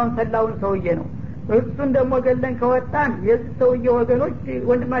ይሄኛውን ሰላውን ሰውዬ ነው እሱን ደግሞ ገለን ከወጣን የዚህ ሰውዬ ወገኖች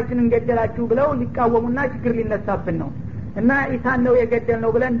ወንድማችንን ገደላችሁ ብለው ሊቃወሙና ችግር ሊነሳብን ነው እና ኢሳን ነው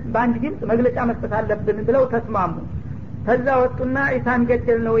የገደልነው ብለን በአንድ ድምጽ መግለጫ መስጠት አለብን ብለው ተስማሙ ከዛ ወጡና ኢሳን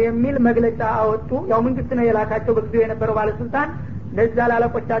ገደልነው የሚል መግለጫ አወጡ ያው መንግስት ነው የላካቸው በጊዜው የነበረው ባለስልጣን ለዛ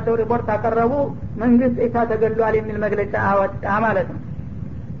ላለቆቻቸው ሪፖርት አቀረቡ መንግስት ኢሳ ተገድሏል የሚል መግለጫ አወጣ ማለት ነው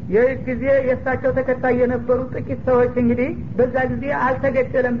ይህ ጊዜ የእሳቸው ተከታይ የነበሩ ጥቂት ሰዎች እንግዲህ በዛ ጊዜ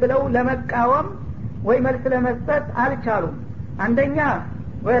አልተገደለም ብለው ለመቃወም ወይ መልስ ለመስጠት አልቻሉም አንደኛ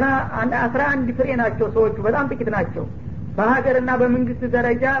ወራ 11 ፍሬ ናቸው ሰዎቹ በጣም ጥቂት ናቸው በሀገርና በመንግስት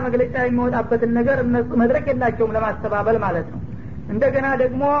ደረጃ መግለጫ የሚወጣበትን ነገር እነሱ መድረክ የላቸውም ለማስተባበል ማለት ነው እንደገና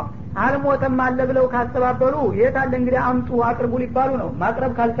ደግሞ አልሞተም አለ ብለው ካስተባበሉ የታለ እንግዲህ አምጡ አቅርቡ ሊባሉ ነው።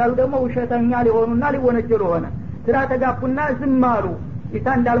 ማቅረብ ካልቻሉ ደግሞ ውሸተኛ ሊሆኑና ሊወነጀሉ ሆነ። ስራ ተጋፉና ዝም አሉ። ኢሳ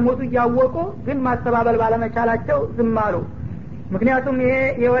እንዳልሞቱ እያወቁ ግን ማስተባበል ባለመቻላቸው ዝም አሉ። ምክንያቱም ይሄ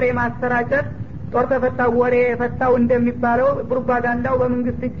የወሬ ማሰራጨት ጦር ተፈታው ወሬ ፈታው እንደሚባለው ፕሮፓጋንዳው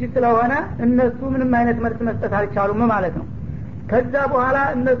በመንግስት እጅ ስለሆነ እነሱ ምንም አይነት መልስ መስጠት አልቻሉም ማለት ነው። ከዛ በኋላ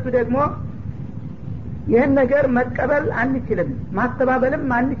እነሱ ደግሞ ይህን ነገር መቀበል አንችልም ማስተባበልም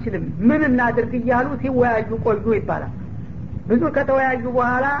አንችልም ምን እናድርግ እያሉ ሲወያዩ ቆዩ ይባላል። ብዙ ከተወያዩ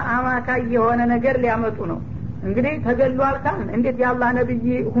በኋላ አማካይ የሆነ ነገር ሊያመጡ ነው። እንግዲህ ተገሏል ካል እንዴት ያላህ ነብይ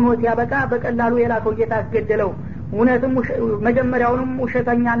ሆኖ ሲያበቃ በቀላሉ የላከው ጌታ አስገደለው? እውነትም መጀመሪያውንም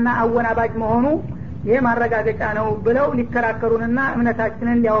ውሸተኛና አወናባጅ መሆኑ ይሄ ማረጋገጫ ነው ብለው ሊከራከሩንና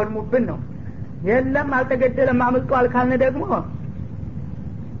እምነታችንን ሊያወድሙብን ነው። የለም አልተገደለም አምልጧል ካልን ደግሞ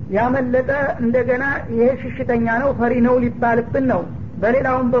ያመለጠ እንደገና ይሄ ሽሽተኛ ነው ፈሪ ነው ሊባልብን ነው።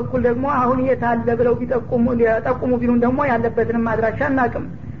 በሌላውም በኩል ደግሞ አሁን የታለ ብለው ቢጠቁሙ ቢሉን ደግሞ ያለበትንም አድራሻ እናቅም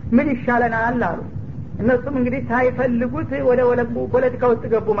ምን ይሻለናል አሉ። እነሱም እንግዲህ ሳይፈልጉት ወደ ፖለቲካ ውስጥ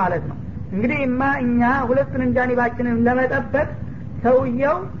ገቡ ማለት ነው። እንግዲህ እኛ ሁለቱን እንጃኒባችንን ለመጠበቅ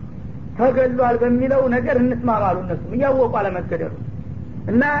ሰውየው ተገሏል በሚለው ነገር እንስማማሉ። እነሱ እያወቁ አለመገደሉ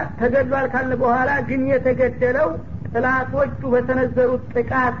እና ተገሏል ካልን በኋላ ግን የተገደለው ጥላቶቹ በተነዘሩት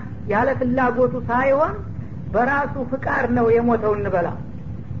ጥቃት ያለ ፍላጎቱ ሳይሆን በራሱ ፍቃድ ነው የሞተው እንበላ።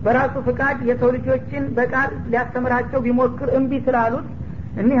 በራሱ ፍቃድ የሰው ልጆችን በቃል ሊያስተምራቸው ቢሞክር እምቢ ስላሉት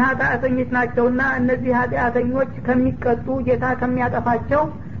እኒህ ኃጢአተኞች ናቸውና እነዚህ ኃጢአተኞች ከሚቀጡ ጌታ ከሚያጠፋቸው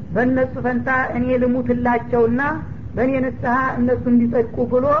በእነሱ ፈንታ እኔ ልሙትላቸውና በእኔ ንስሐ እነሱ እንዲጸድቁ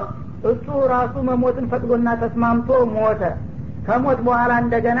ብሎ እሱ ራሱ መሞትን ፈቅዶና ተስማምቶ ሞተ። ከሞት በኋላ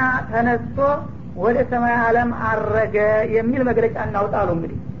እንደገና ተነስቶ ወደ ሰማይ ዓለም አረገ የሚል መግለጫ እናውጣሉ።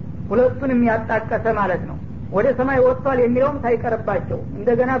 እንግዲህ ሁለቱን የሚያጣቀሰ ማለት ነው። ወደ ሰማይ ወጥቷል የሚለውም ሳይቀርባቸው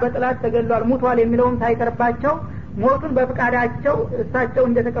እንደገና በጥላት ተገሏል ሙቷል የሚለውም ሳይቀርባቸው ሞቱን በፍቃዳቸው እሳቸው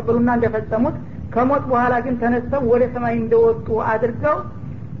እንደተቀበሉና እንደፈጸሙት ከሞት በኋላ ግን ተነስተው ወደ ሰማይ እንደወጡ አድርገው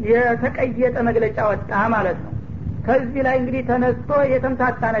የተቀየጠ መግለጫ ወጣ ማለት ነው። ከዚህ ላይ እንግዲህ ተነስቶ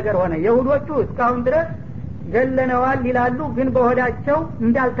የተምታታ ነገር ሆነ። የሁዶቹ እስካሁን ድረስ ገለነዋል ይላሉ፣ ግን በሆዳቸው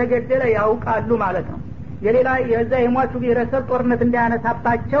እንዳልተገደለ ያውቃሉ ማለት ነው። የሌላ የዛ የሟቹ ብሔረሰብ ጦርነት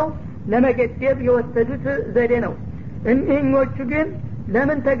እንዳያነሳባቸው ለመገደብ የወሰዱት ዘዴ ነው። እኚህኞቹ ግን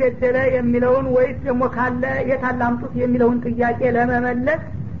ለምን ተገደለ የሚለውን ወይስ ደግሞ ካለ የታላምጡት የሚለውን ጥያቄ ለመመለስ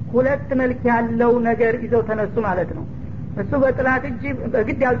ሁለት መልክ ያለው ነገር ይዘው ተነሱ ማለት ነው። እሱ በጥላት እጅ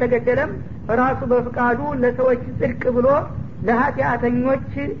በግድ ያልተገደለም ራሱ በፍቃዱ ለሰዎች ጽድቅ ብሎ ለኃጢአተኞች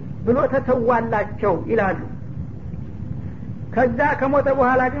ብሎ ተተዋላቸው ይላሉ። ከዛ ከሞተ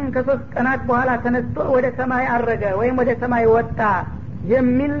በኋላ ግን ከ3 ቀናት በኋላ ተነስቶ ወደ ሰማይ አረገ ወይም ወደ ሰማይ ወጣ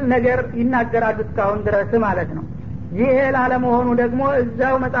የሚል ነገር ይናገራሉ እስካሁን ድረስ ማለት ነው። ይሄ ላለመሆኑ ደግሞ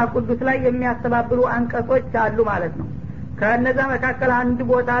እዛው መጽሐፍ ቅዱስ ላይ የሚያስተባብሩ አንቀጾች አሉ ማለት ነው። ከነዛ መካከል አንድ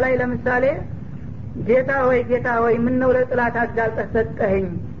ቦታ ላይ ለምሳሌ ጌታ ሆይ ምን ነው ለጥላት አጋልጠህ ሰጠኸኝ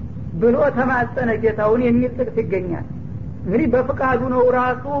ብሎ ተማጸነ ጌታውን የሚል ጥቅስ ይገኛል። እንግዲህ በፍቃዱ ነው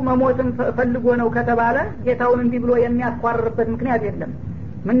ራሱ መሞትን ፈልጎ ነው ከተባለ ጌታውን እንዲህ ብሎ የሚያስቋርርበት ምክንያት የለም።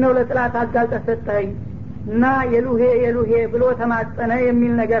 ምን ነው ለጥላት አጋልጠህ ሰጠኸኝ እና የሉሄ ብሎ ተማጸነ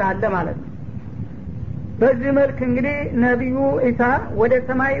የሚል ነገር አለ ማለት ነው። በዚህ መልክ እንግዲህ ነብዩ ኢሳ ወደ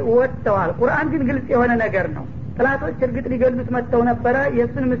ሰማይ ወጥተዋል። ቁርአን ግን ግልጽ የሆነ ነገር ነው። ጥላቶች እርግጥ ሊገሉት መጥተው ነበረ።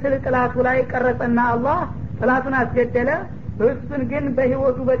 የእሱን ምስል ጥላቱ ላይ ቀረጸና አላህ ጥላቱን አስገደለ። እሱን ግን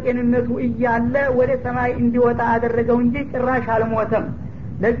በህይወቱ በጤንነቱ እያለ ወደ ሰማይ እንዲወጣ አደረገው እንጂ ጭራሽ አልሞተም።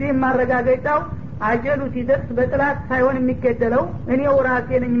 ለዚህም ማረጋገጫው አጀሉ ሲደርስ በጥላት ሳይሆን የሚገደለው እኔው ራሴ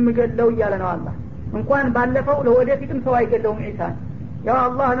ነኝ የምገለው እያለ ነው አላህ። እንኳን ባለፈው ለወደፊትም ሰው አይገለውም ኢሳን። ያው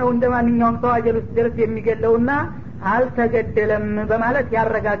አላህ ነው እንደማንኛውም ሰው አጀሉ ሲደርስ የሚገለውና አልተገደለም በማለት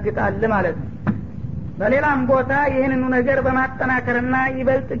ያረጋግጣል ማለት ነው። በሌላም ቦታ ይህንኑ ነገር በማጠናከርና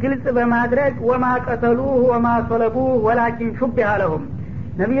ይበልጥ ግልጽ በማድረግ ወማ ቀተሉሁ ወማ ሰለቡሁ ወላኪን ሹቢሀ ለሁም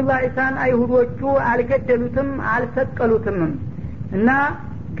ነቢዩላህ ኢሳን አይሁዶቹ አልገደሉትም አልሰቀሉትም እና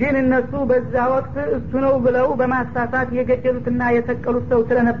ግን እነሱ በዛ ወቅት እሱ ነው ብለው በማሳሳት የገደሉትና የሰቀሉት ሰው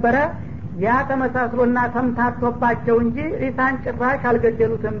ስለነበረ ያ ተመሳስሎና ተምታቶባቸው እንጂ ኢሳን ጭራሽ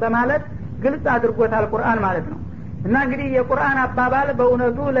አልገደሉትም በማለት ግልጽ አድርጎታል ቁርአን ማለት ነው። እና እንግዲህ የቁርአን አባባል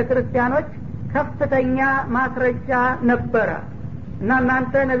በእውነቱ ለክርስቲያኖች ከፍተኛ ማስረጃ ነበረ። እና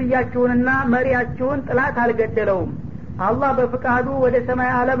እናንተ ነብያችሁንና መሪያችሁን ጥላት አልገደለውም፣ አላህ በፍቃዱ ወደ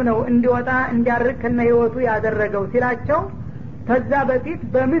ሰማይ ዓለም ነው እንዲወጣ እንዲያርግ ከነ ህይወቱ ያደረገው ሲላቸው ከዛ በፊት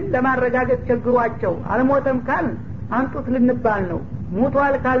በምን ለማረጋገጥ ቸግሯቸው አልሞተም ካል አንጡት ልንባል ነው፣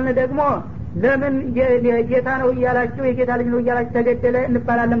 ሙቷል ካልን ደግሞ ለምን የጌታ ነው እያላችሁ የጌታ ልጅ ነው እያላችሁ ተገደለ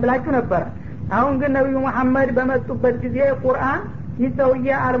እንባላለን ብላችሁ ነበር። አሁን ግን ነብዩ መሐመድ በመጡበት ጊዜ ቁርአን ይህ ሰውዬ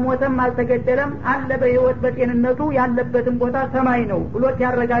አልሞተም አልተገደለም አለ በህይወት በጤንነቱ ያለበትን ቦታ ሰማይ ነው ብሎ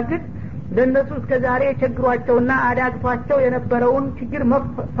ያረጋግጥ ለነሱ እስከዛሬ ቸግሯቸውና አዳግቷቸው የነበረውን ችግር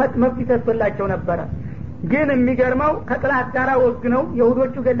መፍትሄ ነበረ። ግን የሚገርመው ከጥላት ጋር ወግነው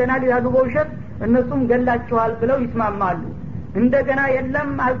ይሁዶቹ ገለናል ይላሉ በውሸት እነሱም ገላቸዋል ብለው ይስማማሉ። እንደገና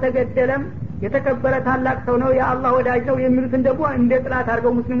የለም አልተገደለም የተከበረ ታላቅ ሰው ነው የአላህ ወዳጅ ነው የሚሉትን ደግሞ እንደ ጥላት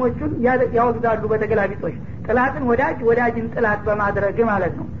አድርገው ሙስሊሞቹን ያወግዛሉ። በተገላቢጦሽ ጥላትን ወዳጅ ወዳጅን ጥላት በማድረግ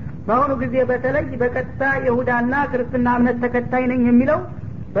ማለት ነው። በአሁኑ ጊዜ በተለይ በቀጥታ ይሁዳና ክርስትና እምነት ተከታይ ነኝ የሚለው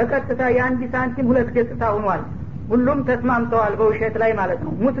በቀጥታ የአንድ ሳንቲም ሁለት ገጽታ ሆኗል። ሁሉም ተስማምተዋል በውሸት ላይ ማለት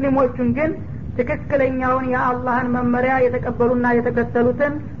ነው። ሙስሊሞቹን ግን ትክክለኛውን የአላህን መመሪያ የተቀበሉና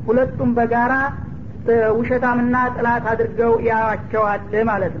የተከተሉትን ሁለቱም በጋራ ውሸታምና ጥላት አድርገው ያዋቸዋል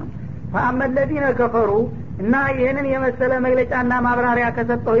ማለት ነው። ፈአመለዲነ ከፈሩ እና ይህንን የመሰለ መግለጫና ማብራሪያ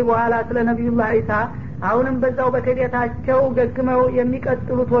ከሰጠው በኋላ ስለ ነብዩላህ ኢሳ አሁንም በዛው በክህደታቸው ገግመው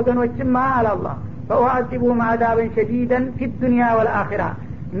የሚቀጥሉት ወገኖችማ አላህ ፈወአዚቡሁም አዛበን ሸዲደን ፊ ዱንያ ወልአኺራ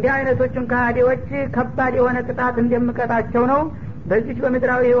እንዲህ አይነቶችን ከሃዲዎች ከባድ የሆነ ቅጣት እንደምቀጣቸው ነው በዚህ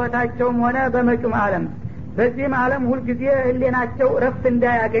በምድራዊ ህይወታቸውም ሆነ በመጪው ዓለም። በዚህም ዓለም ሁልጊዜ ህሊናቸው ረፍት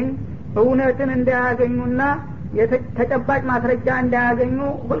እንዳያገኝ እውነትን እንዳያገኙና ተጨባጭ ማስረጃ እንዳያገኙ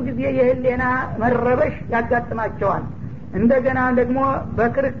ሁልጊዜ የህሊና መረበሽ ያጋጥማቸዋል። እንደገና ደግሞ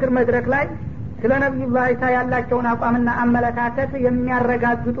በክርክር መድረክ ላይ ስለ ነብዩላህ ኢሳ ያላቸውን አቋምና አመለካከት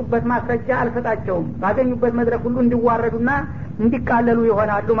የሚያረጋግጡበት ማስረጃ አልሰጣቸውም። ባገኙበት መድረክ ሁሉ እንዲዋረዱና እንዲቃለሉ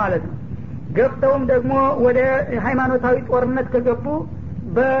ይሆናሉ ማለት ነው። ገብተውም ደግሞ ወደ ሃይማኖታዊ ጦርነት ከገቡ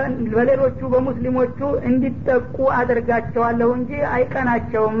በሌሎቹ በሙስሊሞቹ እንዲጠቁ አደርጋቸዋለሁ እንጂ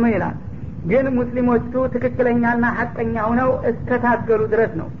አይቀናቸውም ይላል። ግን ሙስሊሞቹ ትክክለኛና ሐቀኛ ሆነው እስከታገሉ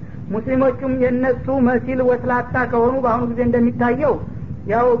ድረስ ነው። ሙስሊሞቹም የነሱ መሲል ወስላታ ከሆኑ በአሁኑ ጊዜ እንደሚታየው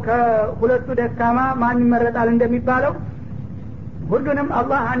ያው ከሁለቱ ደካማ ማን ይመረጣል እንደሚባለው ሁሉንም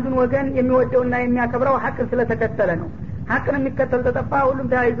አላህ አንዱን ወገን የሚወደውና የሚያከብረው ሐቅን ስለተከተለ ነው። ሐቅን የሚከተል ተጠፋ ሁሉም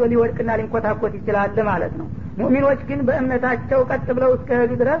ተያይዞ ሊወድቅና ሊንኮታኮት ይችላል ማለት ነው። ሙእሚኖች ግን በእምነታቸው ቀጥ ብለው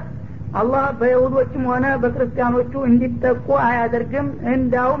እስከሄዱ ድረስ አላህ በይሁዶችም ሆነ በክርስቲያኖቹ እንዲጠቁ አያደርግም።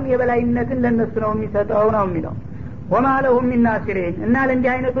 እንዳውም የበላይነትን ለነሱ ነው የሚሰጠው ነው የሚለው። ወማ ለሁም ሚን ናሲሪን እና ለእንዲህ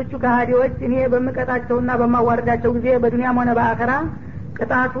አይነቶቹ ከሃዲዎች እኔ በመቀጣቸውና በማዋረዳቸው ጊዜ በዱንያም ሆነ በአኺራ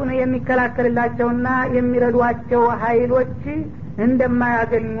ቅጣቱን የሚከላከልላቸውና የሚረዷቸው ኃይሎች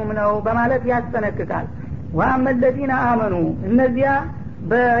እንደማያገኙም ነው በማለት ያስጠነቅቃል። ወአመለዚነ አመኑ እነዚያ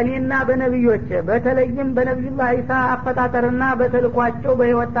በእኔና በነብዮች በተለይም በነብዩላህ ኢሳ አፈጣጠርና በተልኳቸው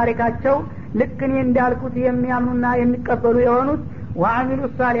በህይወት ታሪካቸው ልክ እኔ እንዳልኩት የሚያምኑና የሚቀበሉ የሆኑት ወአሚሉ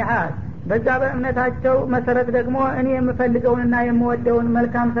ሷሊሃት በዛ በእምነታቸው መሰረት ደግሞ እኔ የምፈልገውንና የምወደውን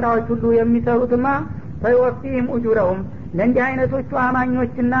መልካም ስራዎች ሁሉ የሚሰሩትማ ፈይወፊህም ኡጁረሁም ለእንዲህ አይነቶቹ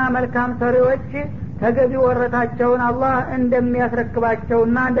አማኞችና መልካም ሰሪዎች ተገቢ ወረታቸውን አላህ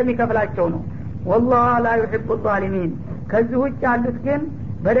እንደሚያስረክባቸውና እንደሚከፍላቸው ነው። ወላሁ ላ ዩሂቡ ዛሊሚን ከዚህ ውጭ ያሉት ግን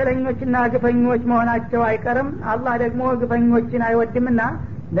በደለኞችና ግፈኞች መሆናቸው አይቀርም። አላህ ደግሞ ግፈኞችን አይወድምና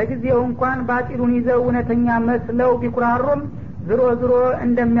ለጊዜው እንኳን ባጢሉን ይዘው እውነተኛ መስለው ቢኩራሩም ዝሮ ዝሮ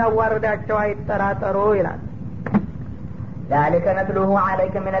እንደሚያዋርዳቸው አይጠራጠሩ ይላል። ذلك نتلوه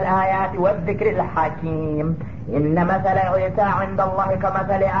عليك من الآيات والذكر الحكيم إن مثل عيسى عند الله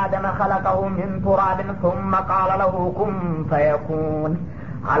كمثل آدم خلقه من تراب ثم قال له كن فيكون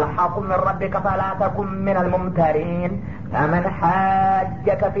الحق من ربك فلا تكن من الممترين فمن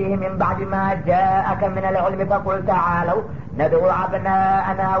حاجك فيه من بعد ما جاءك من العلم فقل تعالوا ندعو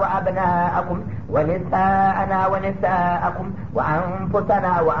أبناءنا وأبناءكم ونساءنا ونساءكم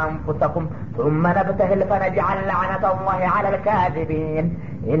وأنفسنا وأنفسكم ثم نبتهل فنجعل لعنة الله على الكاذبين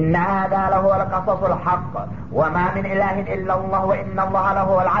إن هذا لهو القصص الحق وما من إله إلا الله وإن الله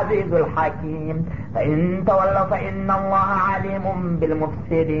لهو العزيز الحكيم فإن تولوا فإن الله عليم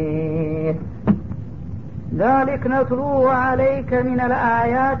بالمفسدين ذلك نتلوه عليك من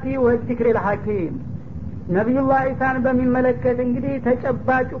الآيات والذكر الحكيم ነብዩላህ ኢሳን በሚመለከት እንግዲህ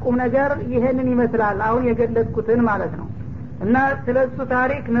ተጨባጭ ቁም ነገር ይሄንን ይመስላል አሁን የገለጽኩትን ማለት ነው። እና ስለሱ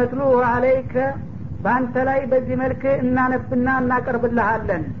ታሪክ ነትሉ አለይከ ባንተ ላይ በዚህ መልክ እናነብና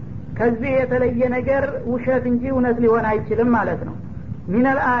እናቀርብልሃለን። ከዚህ የተለየ ነገር ውሸት እንጂ እውነት ሊሆን አይችልም ማለት ነው።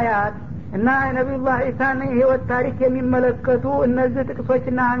 ሚነል አያት እና ነብዩላህ ኢሳን ህይወት ታሪክ የሚመለከቱ እነዚህ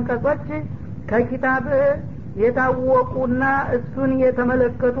ጥቅሶችና አንቀጾች ከኪታብ የታወቁና እሱን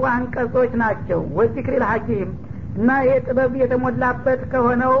የተመለከቱ አንቀጾች ናቸው። ወዚክሪል ሐኪም እና የጥበብ የተሞላበት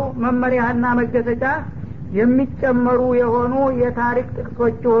ከሆነው መመሪያና መገሰጫ የሚጨመሩ የሆኑ የታሪክ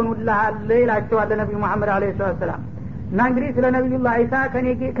ጥቅሶች ሆኑልሃል ይላቸዋል ነብዩ መሐመድ አለይሂ ሰላም። እና እንግዲህ ስለ ነብዩላህ ኢሳ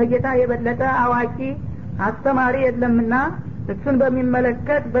ከጌታ የበለጠ አዋቂ አስተማሪ የለምና እሱን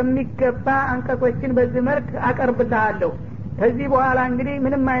በሚመለከት በሚገባ አንቀጾችን በዚህ መልክ አቀርብልሃለሁ። ከዚህ በኋላ እንግዲህ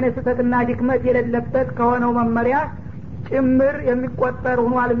ምንም አይነት ስተትና ድክመት የሌለበት ከሆነው መመሪያ ጭምር የሚቆጠር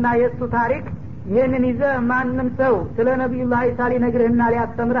ሆኗልና የሱ ታሪክ ይህንን ይዘ ማንም ሰው ስለ ነብዩላህ ኢሳ ሊነግርህና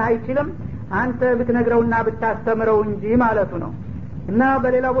ሊያስተምርህ አይችልም አንተ ብትነግረውና ብታስተምረው እንጂ ማለቱ ነው እና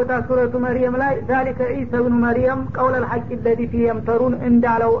በሌላ ቦታ ሱረቱ መርየም ላይ ذلك عيسى ابن مريم قول الحق الذي فيه يمترون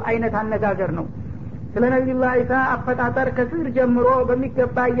እንዳለው አይነት አነጋገር ነው ስለ ነብዩላህ ኢሳ አፈጣጠር ከስር ጀምሮ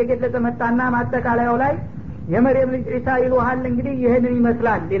በሚገባ እየገለጸ መጣና ማጠቃለያው ላይ የመርየም ልጅ ኢሳ ይሉሃል እንግዲህ ይሄንን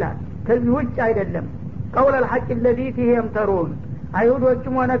ይመስላል ይላል ከዚህ ውጭ አይደለም قول الحق الذي فيه يمترون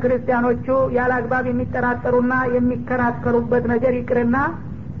አይሁዶቹም ሆነ ክርስቲያኖቹ ያላግባብ የሚጠራጠሩና የሚከራከሩበት ነገር ይቅርና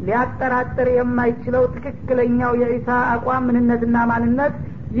ሊያጠራጥር የማይችለው ትክክለኛው የኢሳ አቋም ምንነትና ማንነት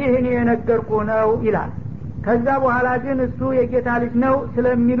ይህን የነገርኩ ነው ይላል ከዛ በኋላ ግን እሱ የጌታ ልጅ ነው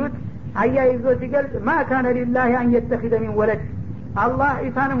ስለሚሉት አያይዞ ሲገልጽ ማ ካነ ሊላህ አን የተኺዘ ሚን ወለድ አላህ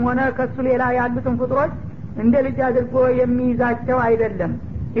ኢሳንም ሆነ ከሱ ሌላ ያሉትን ፍጥሮች እንደ ልጅ አድርጎ የሚይዛቸው አይደለም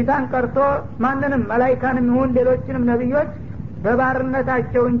ኢሳን ቀርቶ ማንንም መላእክትንም ይሁን ሌሎችንም ነብዮች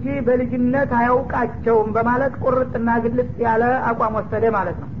በባርነታቸው እንጂ በልጅነት አያውቃቸውም በማለት ቁርጥና ግልጽ ያለ አቋም ወሰደ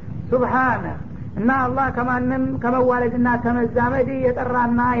ማለት ነው ሱብሃነ እና አላህ ከማንም ከመዋለድና ከመዛመድ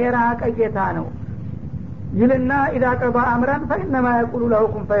የጠራና የራቀ ጌታ ነው ይልና ኢዛ ቀባ አምራን فإنما يقول له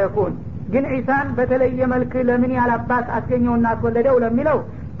كن فيكون ግን ኢሳን በተለየ መልክ ለምን ያላባት አስገኘውና አስወለደው ለሚለው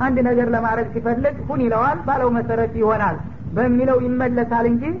አንድ ነገር ለማድረግ ሲፈልግ ሁን ይለዋል ባለው መሰረት ይሆናል በሚለው ይመለሳል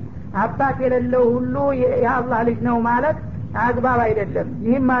እንጂ አባት የሌለው ሁሉ የአላህ ልጅ ነው ማለት አግባብ አይደለም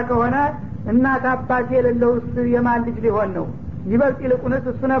ይህማ ከሆነ እናት አባት የሌለው የማን ልጅ ሊሆን ነው ይበልጥ ይልቁንስ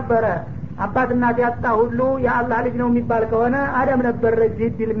እሱ ነበረ አባት እናት ያጣ ሁሉ የአላህ ልጅ ነው የሚባል ከሆነ አደም ነበር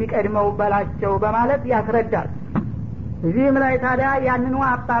ጅድል የሚቀድመው በላቸው በማለት ያስረዳል እዚህም ላይ ታዲያ ያንኑ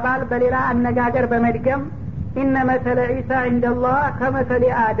አባባል በሌላ አነጋገር በመድገም ኢነ መሰለ ዒሳ ዐንደላህ ከመሰለ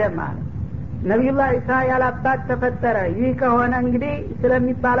አደም አለ ነብዩላህ ኢሳ ያላባት ተፈጠረ ይህ ከሆነ እንግዲህ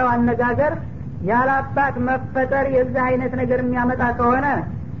ስለሚባለው አነጋገር ያላባት መፈጠር የዚህ አይነት ነገር የሚያመጣ ከሆነ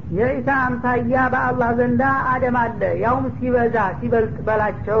የኢሳ አምሳያ በአላህ ዘንዳ አደም አለ ያውም ሲበዛ ሲበልጥ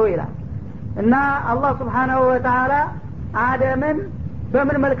በላቸው ይላል እና አላህ Subhanahu Wa Ta'ala አደምን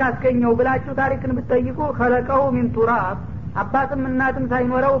በምን መልክ አስገኘው ብላችሁ ታሪክን ብትጠይቁ خلقه من تراب አባትም እናትም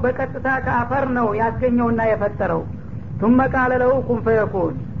ሳይኖረው በቀጥታ ከአፈር ነው ያስገኘውና የፈጠረው ثم قال له كن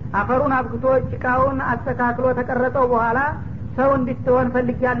فيكون አፈሩን አብክቶ ጭቃውን አስተካክሎ ተቀረጸው በኋላ ሰው እንድትሆን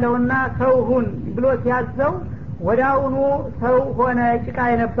ፈልጊያለሁና ሰው ሁን ብሎ ሲያዘው ወዳውኑ ሰው ሆነ ጭቃ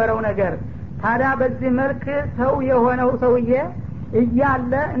የነበረው ነገር ታዲያ በዚህ መልክ ሰው የሆነው ሰውዬ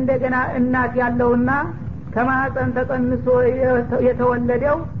እያለ እንደገና እናት ያለውና ከማህፀን ተጸንሶ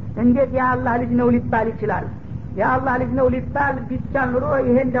የተወለደው እንዴት የአላህ ልጅ ነው ሊባል ይችላል የአላህ ልጅ ነው ሊባል ቢቻል ኑሮ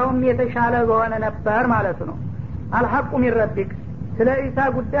ይሄ እንደውም የተሻለ በሆነ ነበር ማለት ነው አልሐቁ ሚን ረቢክ ስለ ኢሳ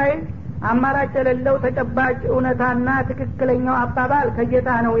ጉዳይ አማራጭ የሌለው ተጨባጭ እውነታና ትክክለኛው አባባል ከጌታ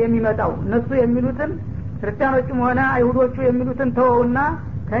ነው የሚመጣው እነሱ የሚሉትን ክርስቲያኖችም ሆነ አይሁዶቹ የሚሉትን ተወውና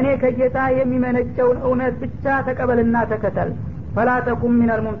ከኔ ከጌታ የሚመነጨውን እውነት ብቻ ተቀበልና ተከተል فلا تكن من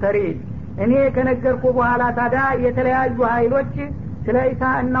الممترين እኔ ከነገርኩ በኋላ ታዲያ የተለያዩ ኃይሎች ስለ ኢሳ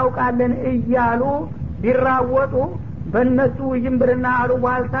እናውቃለን እያሉ ቢራወጡ በእነሱ ውዥንብርና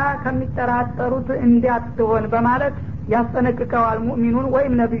አሉባልታ ከሚጠራጠሩት እንዲያትሆን በማለት ያስጠነቅቀዋል ሙእሚኑን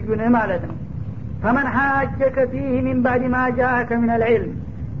ወይም ነብዩን ማለት ነው فمن حاجك فيه من بعد ما جاءك من العلم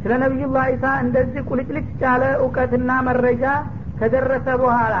ስለ ነብዩላህ ኢሳ እንደዚህ ቁልጭልጭ ያለ ዕውቀትና መረጃ ከደረሰ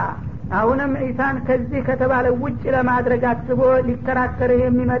በኋላ አሁንም ኢሳን ከዚህ ከተባለ ውጭ ለማድረግ አስቦ ሊከራከር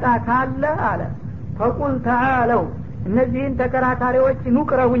የሚመጣ ካለ አለ فقل تعالوا እነዚህን ተከራካሪዎች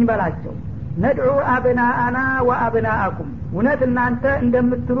ኑቅረቡኝ በላቸው ነድዑ አብናአና ወአብናአኩም እውነት እናንተ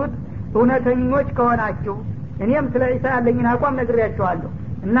እንደምትሉት እውነተኞች ከሆናችሁ እኔም ስለ ኢሳ ያለኝን አቋም ነግሬያችኋለሁ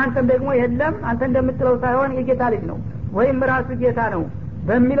እናንተም ደግሞ የለም አንተ እንደምትለው ሳይሆን የጌታ ልጅ ነው ወይም ራሱ ጌታ ነው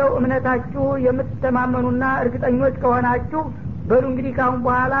በሚለው እምነታችሁ የምትተማመኑና እርግጠኞች ከሆናችሁ በሉ እንግዲህ ካሁን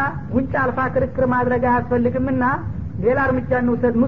በኋላ ጉንጫ አልፋ ክርክር ማድረግ አያስፈልግምና ሌላ እርምጃ እንውሰድ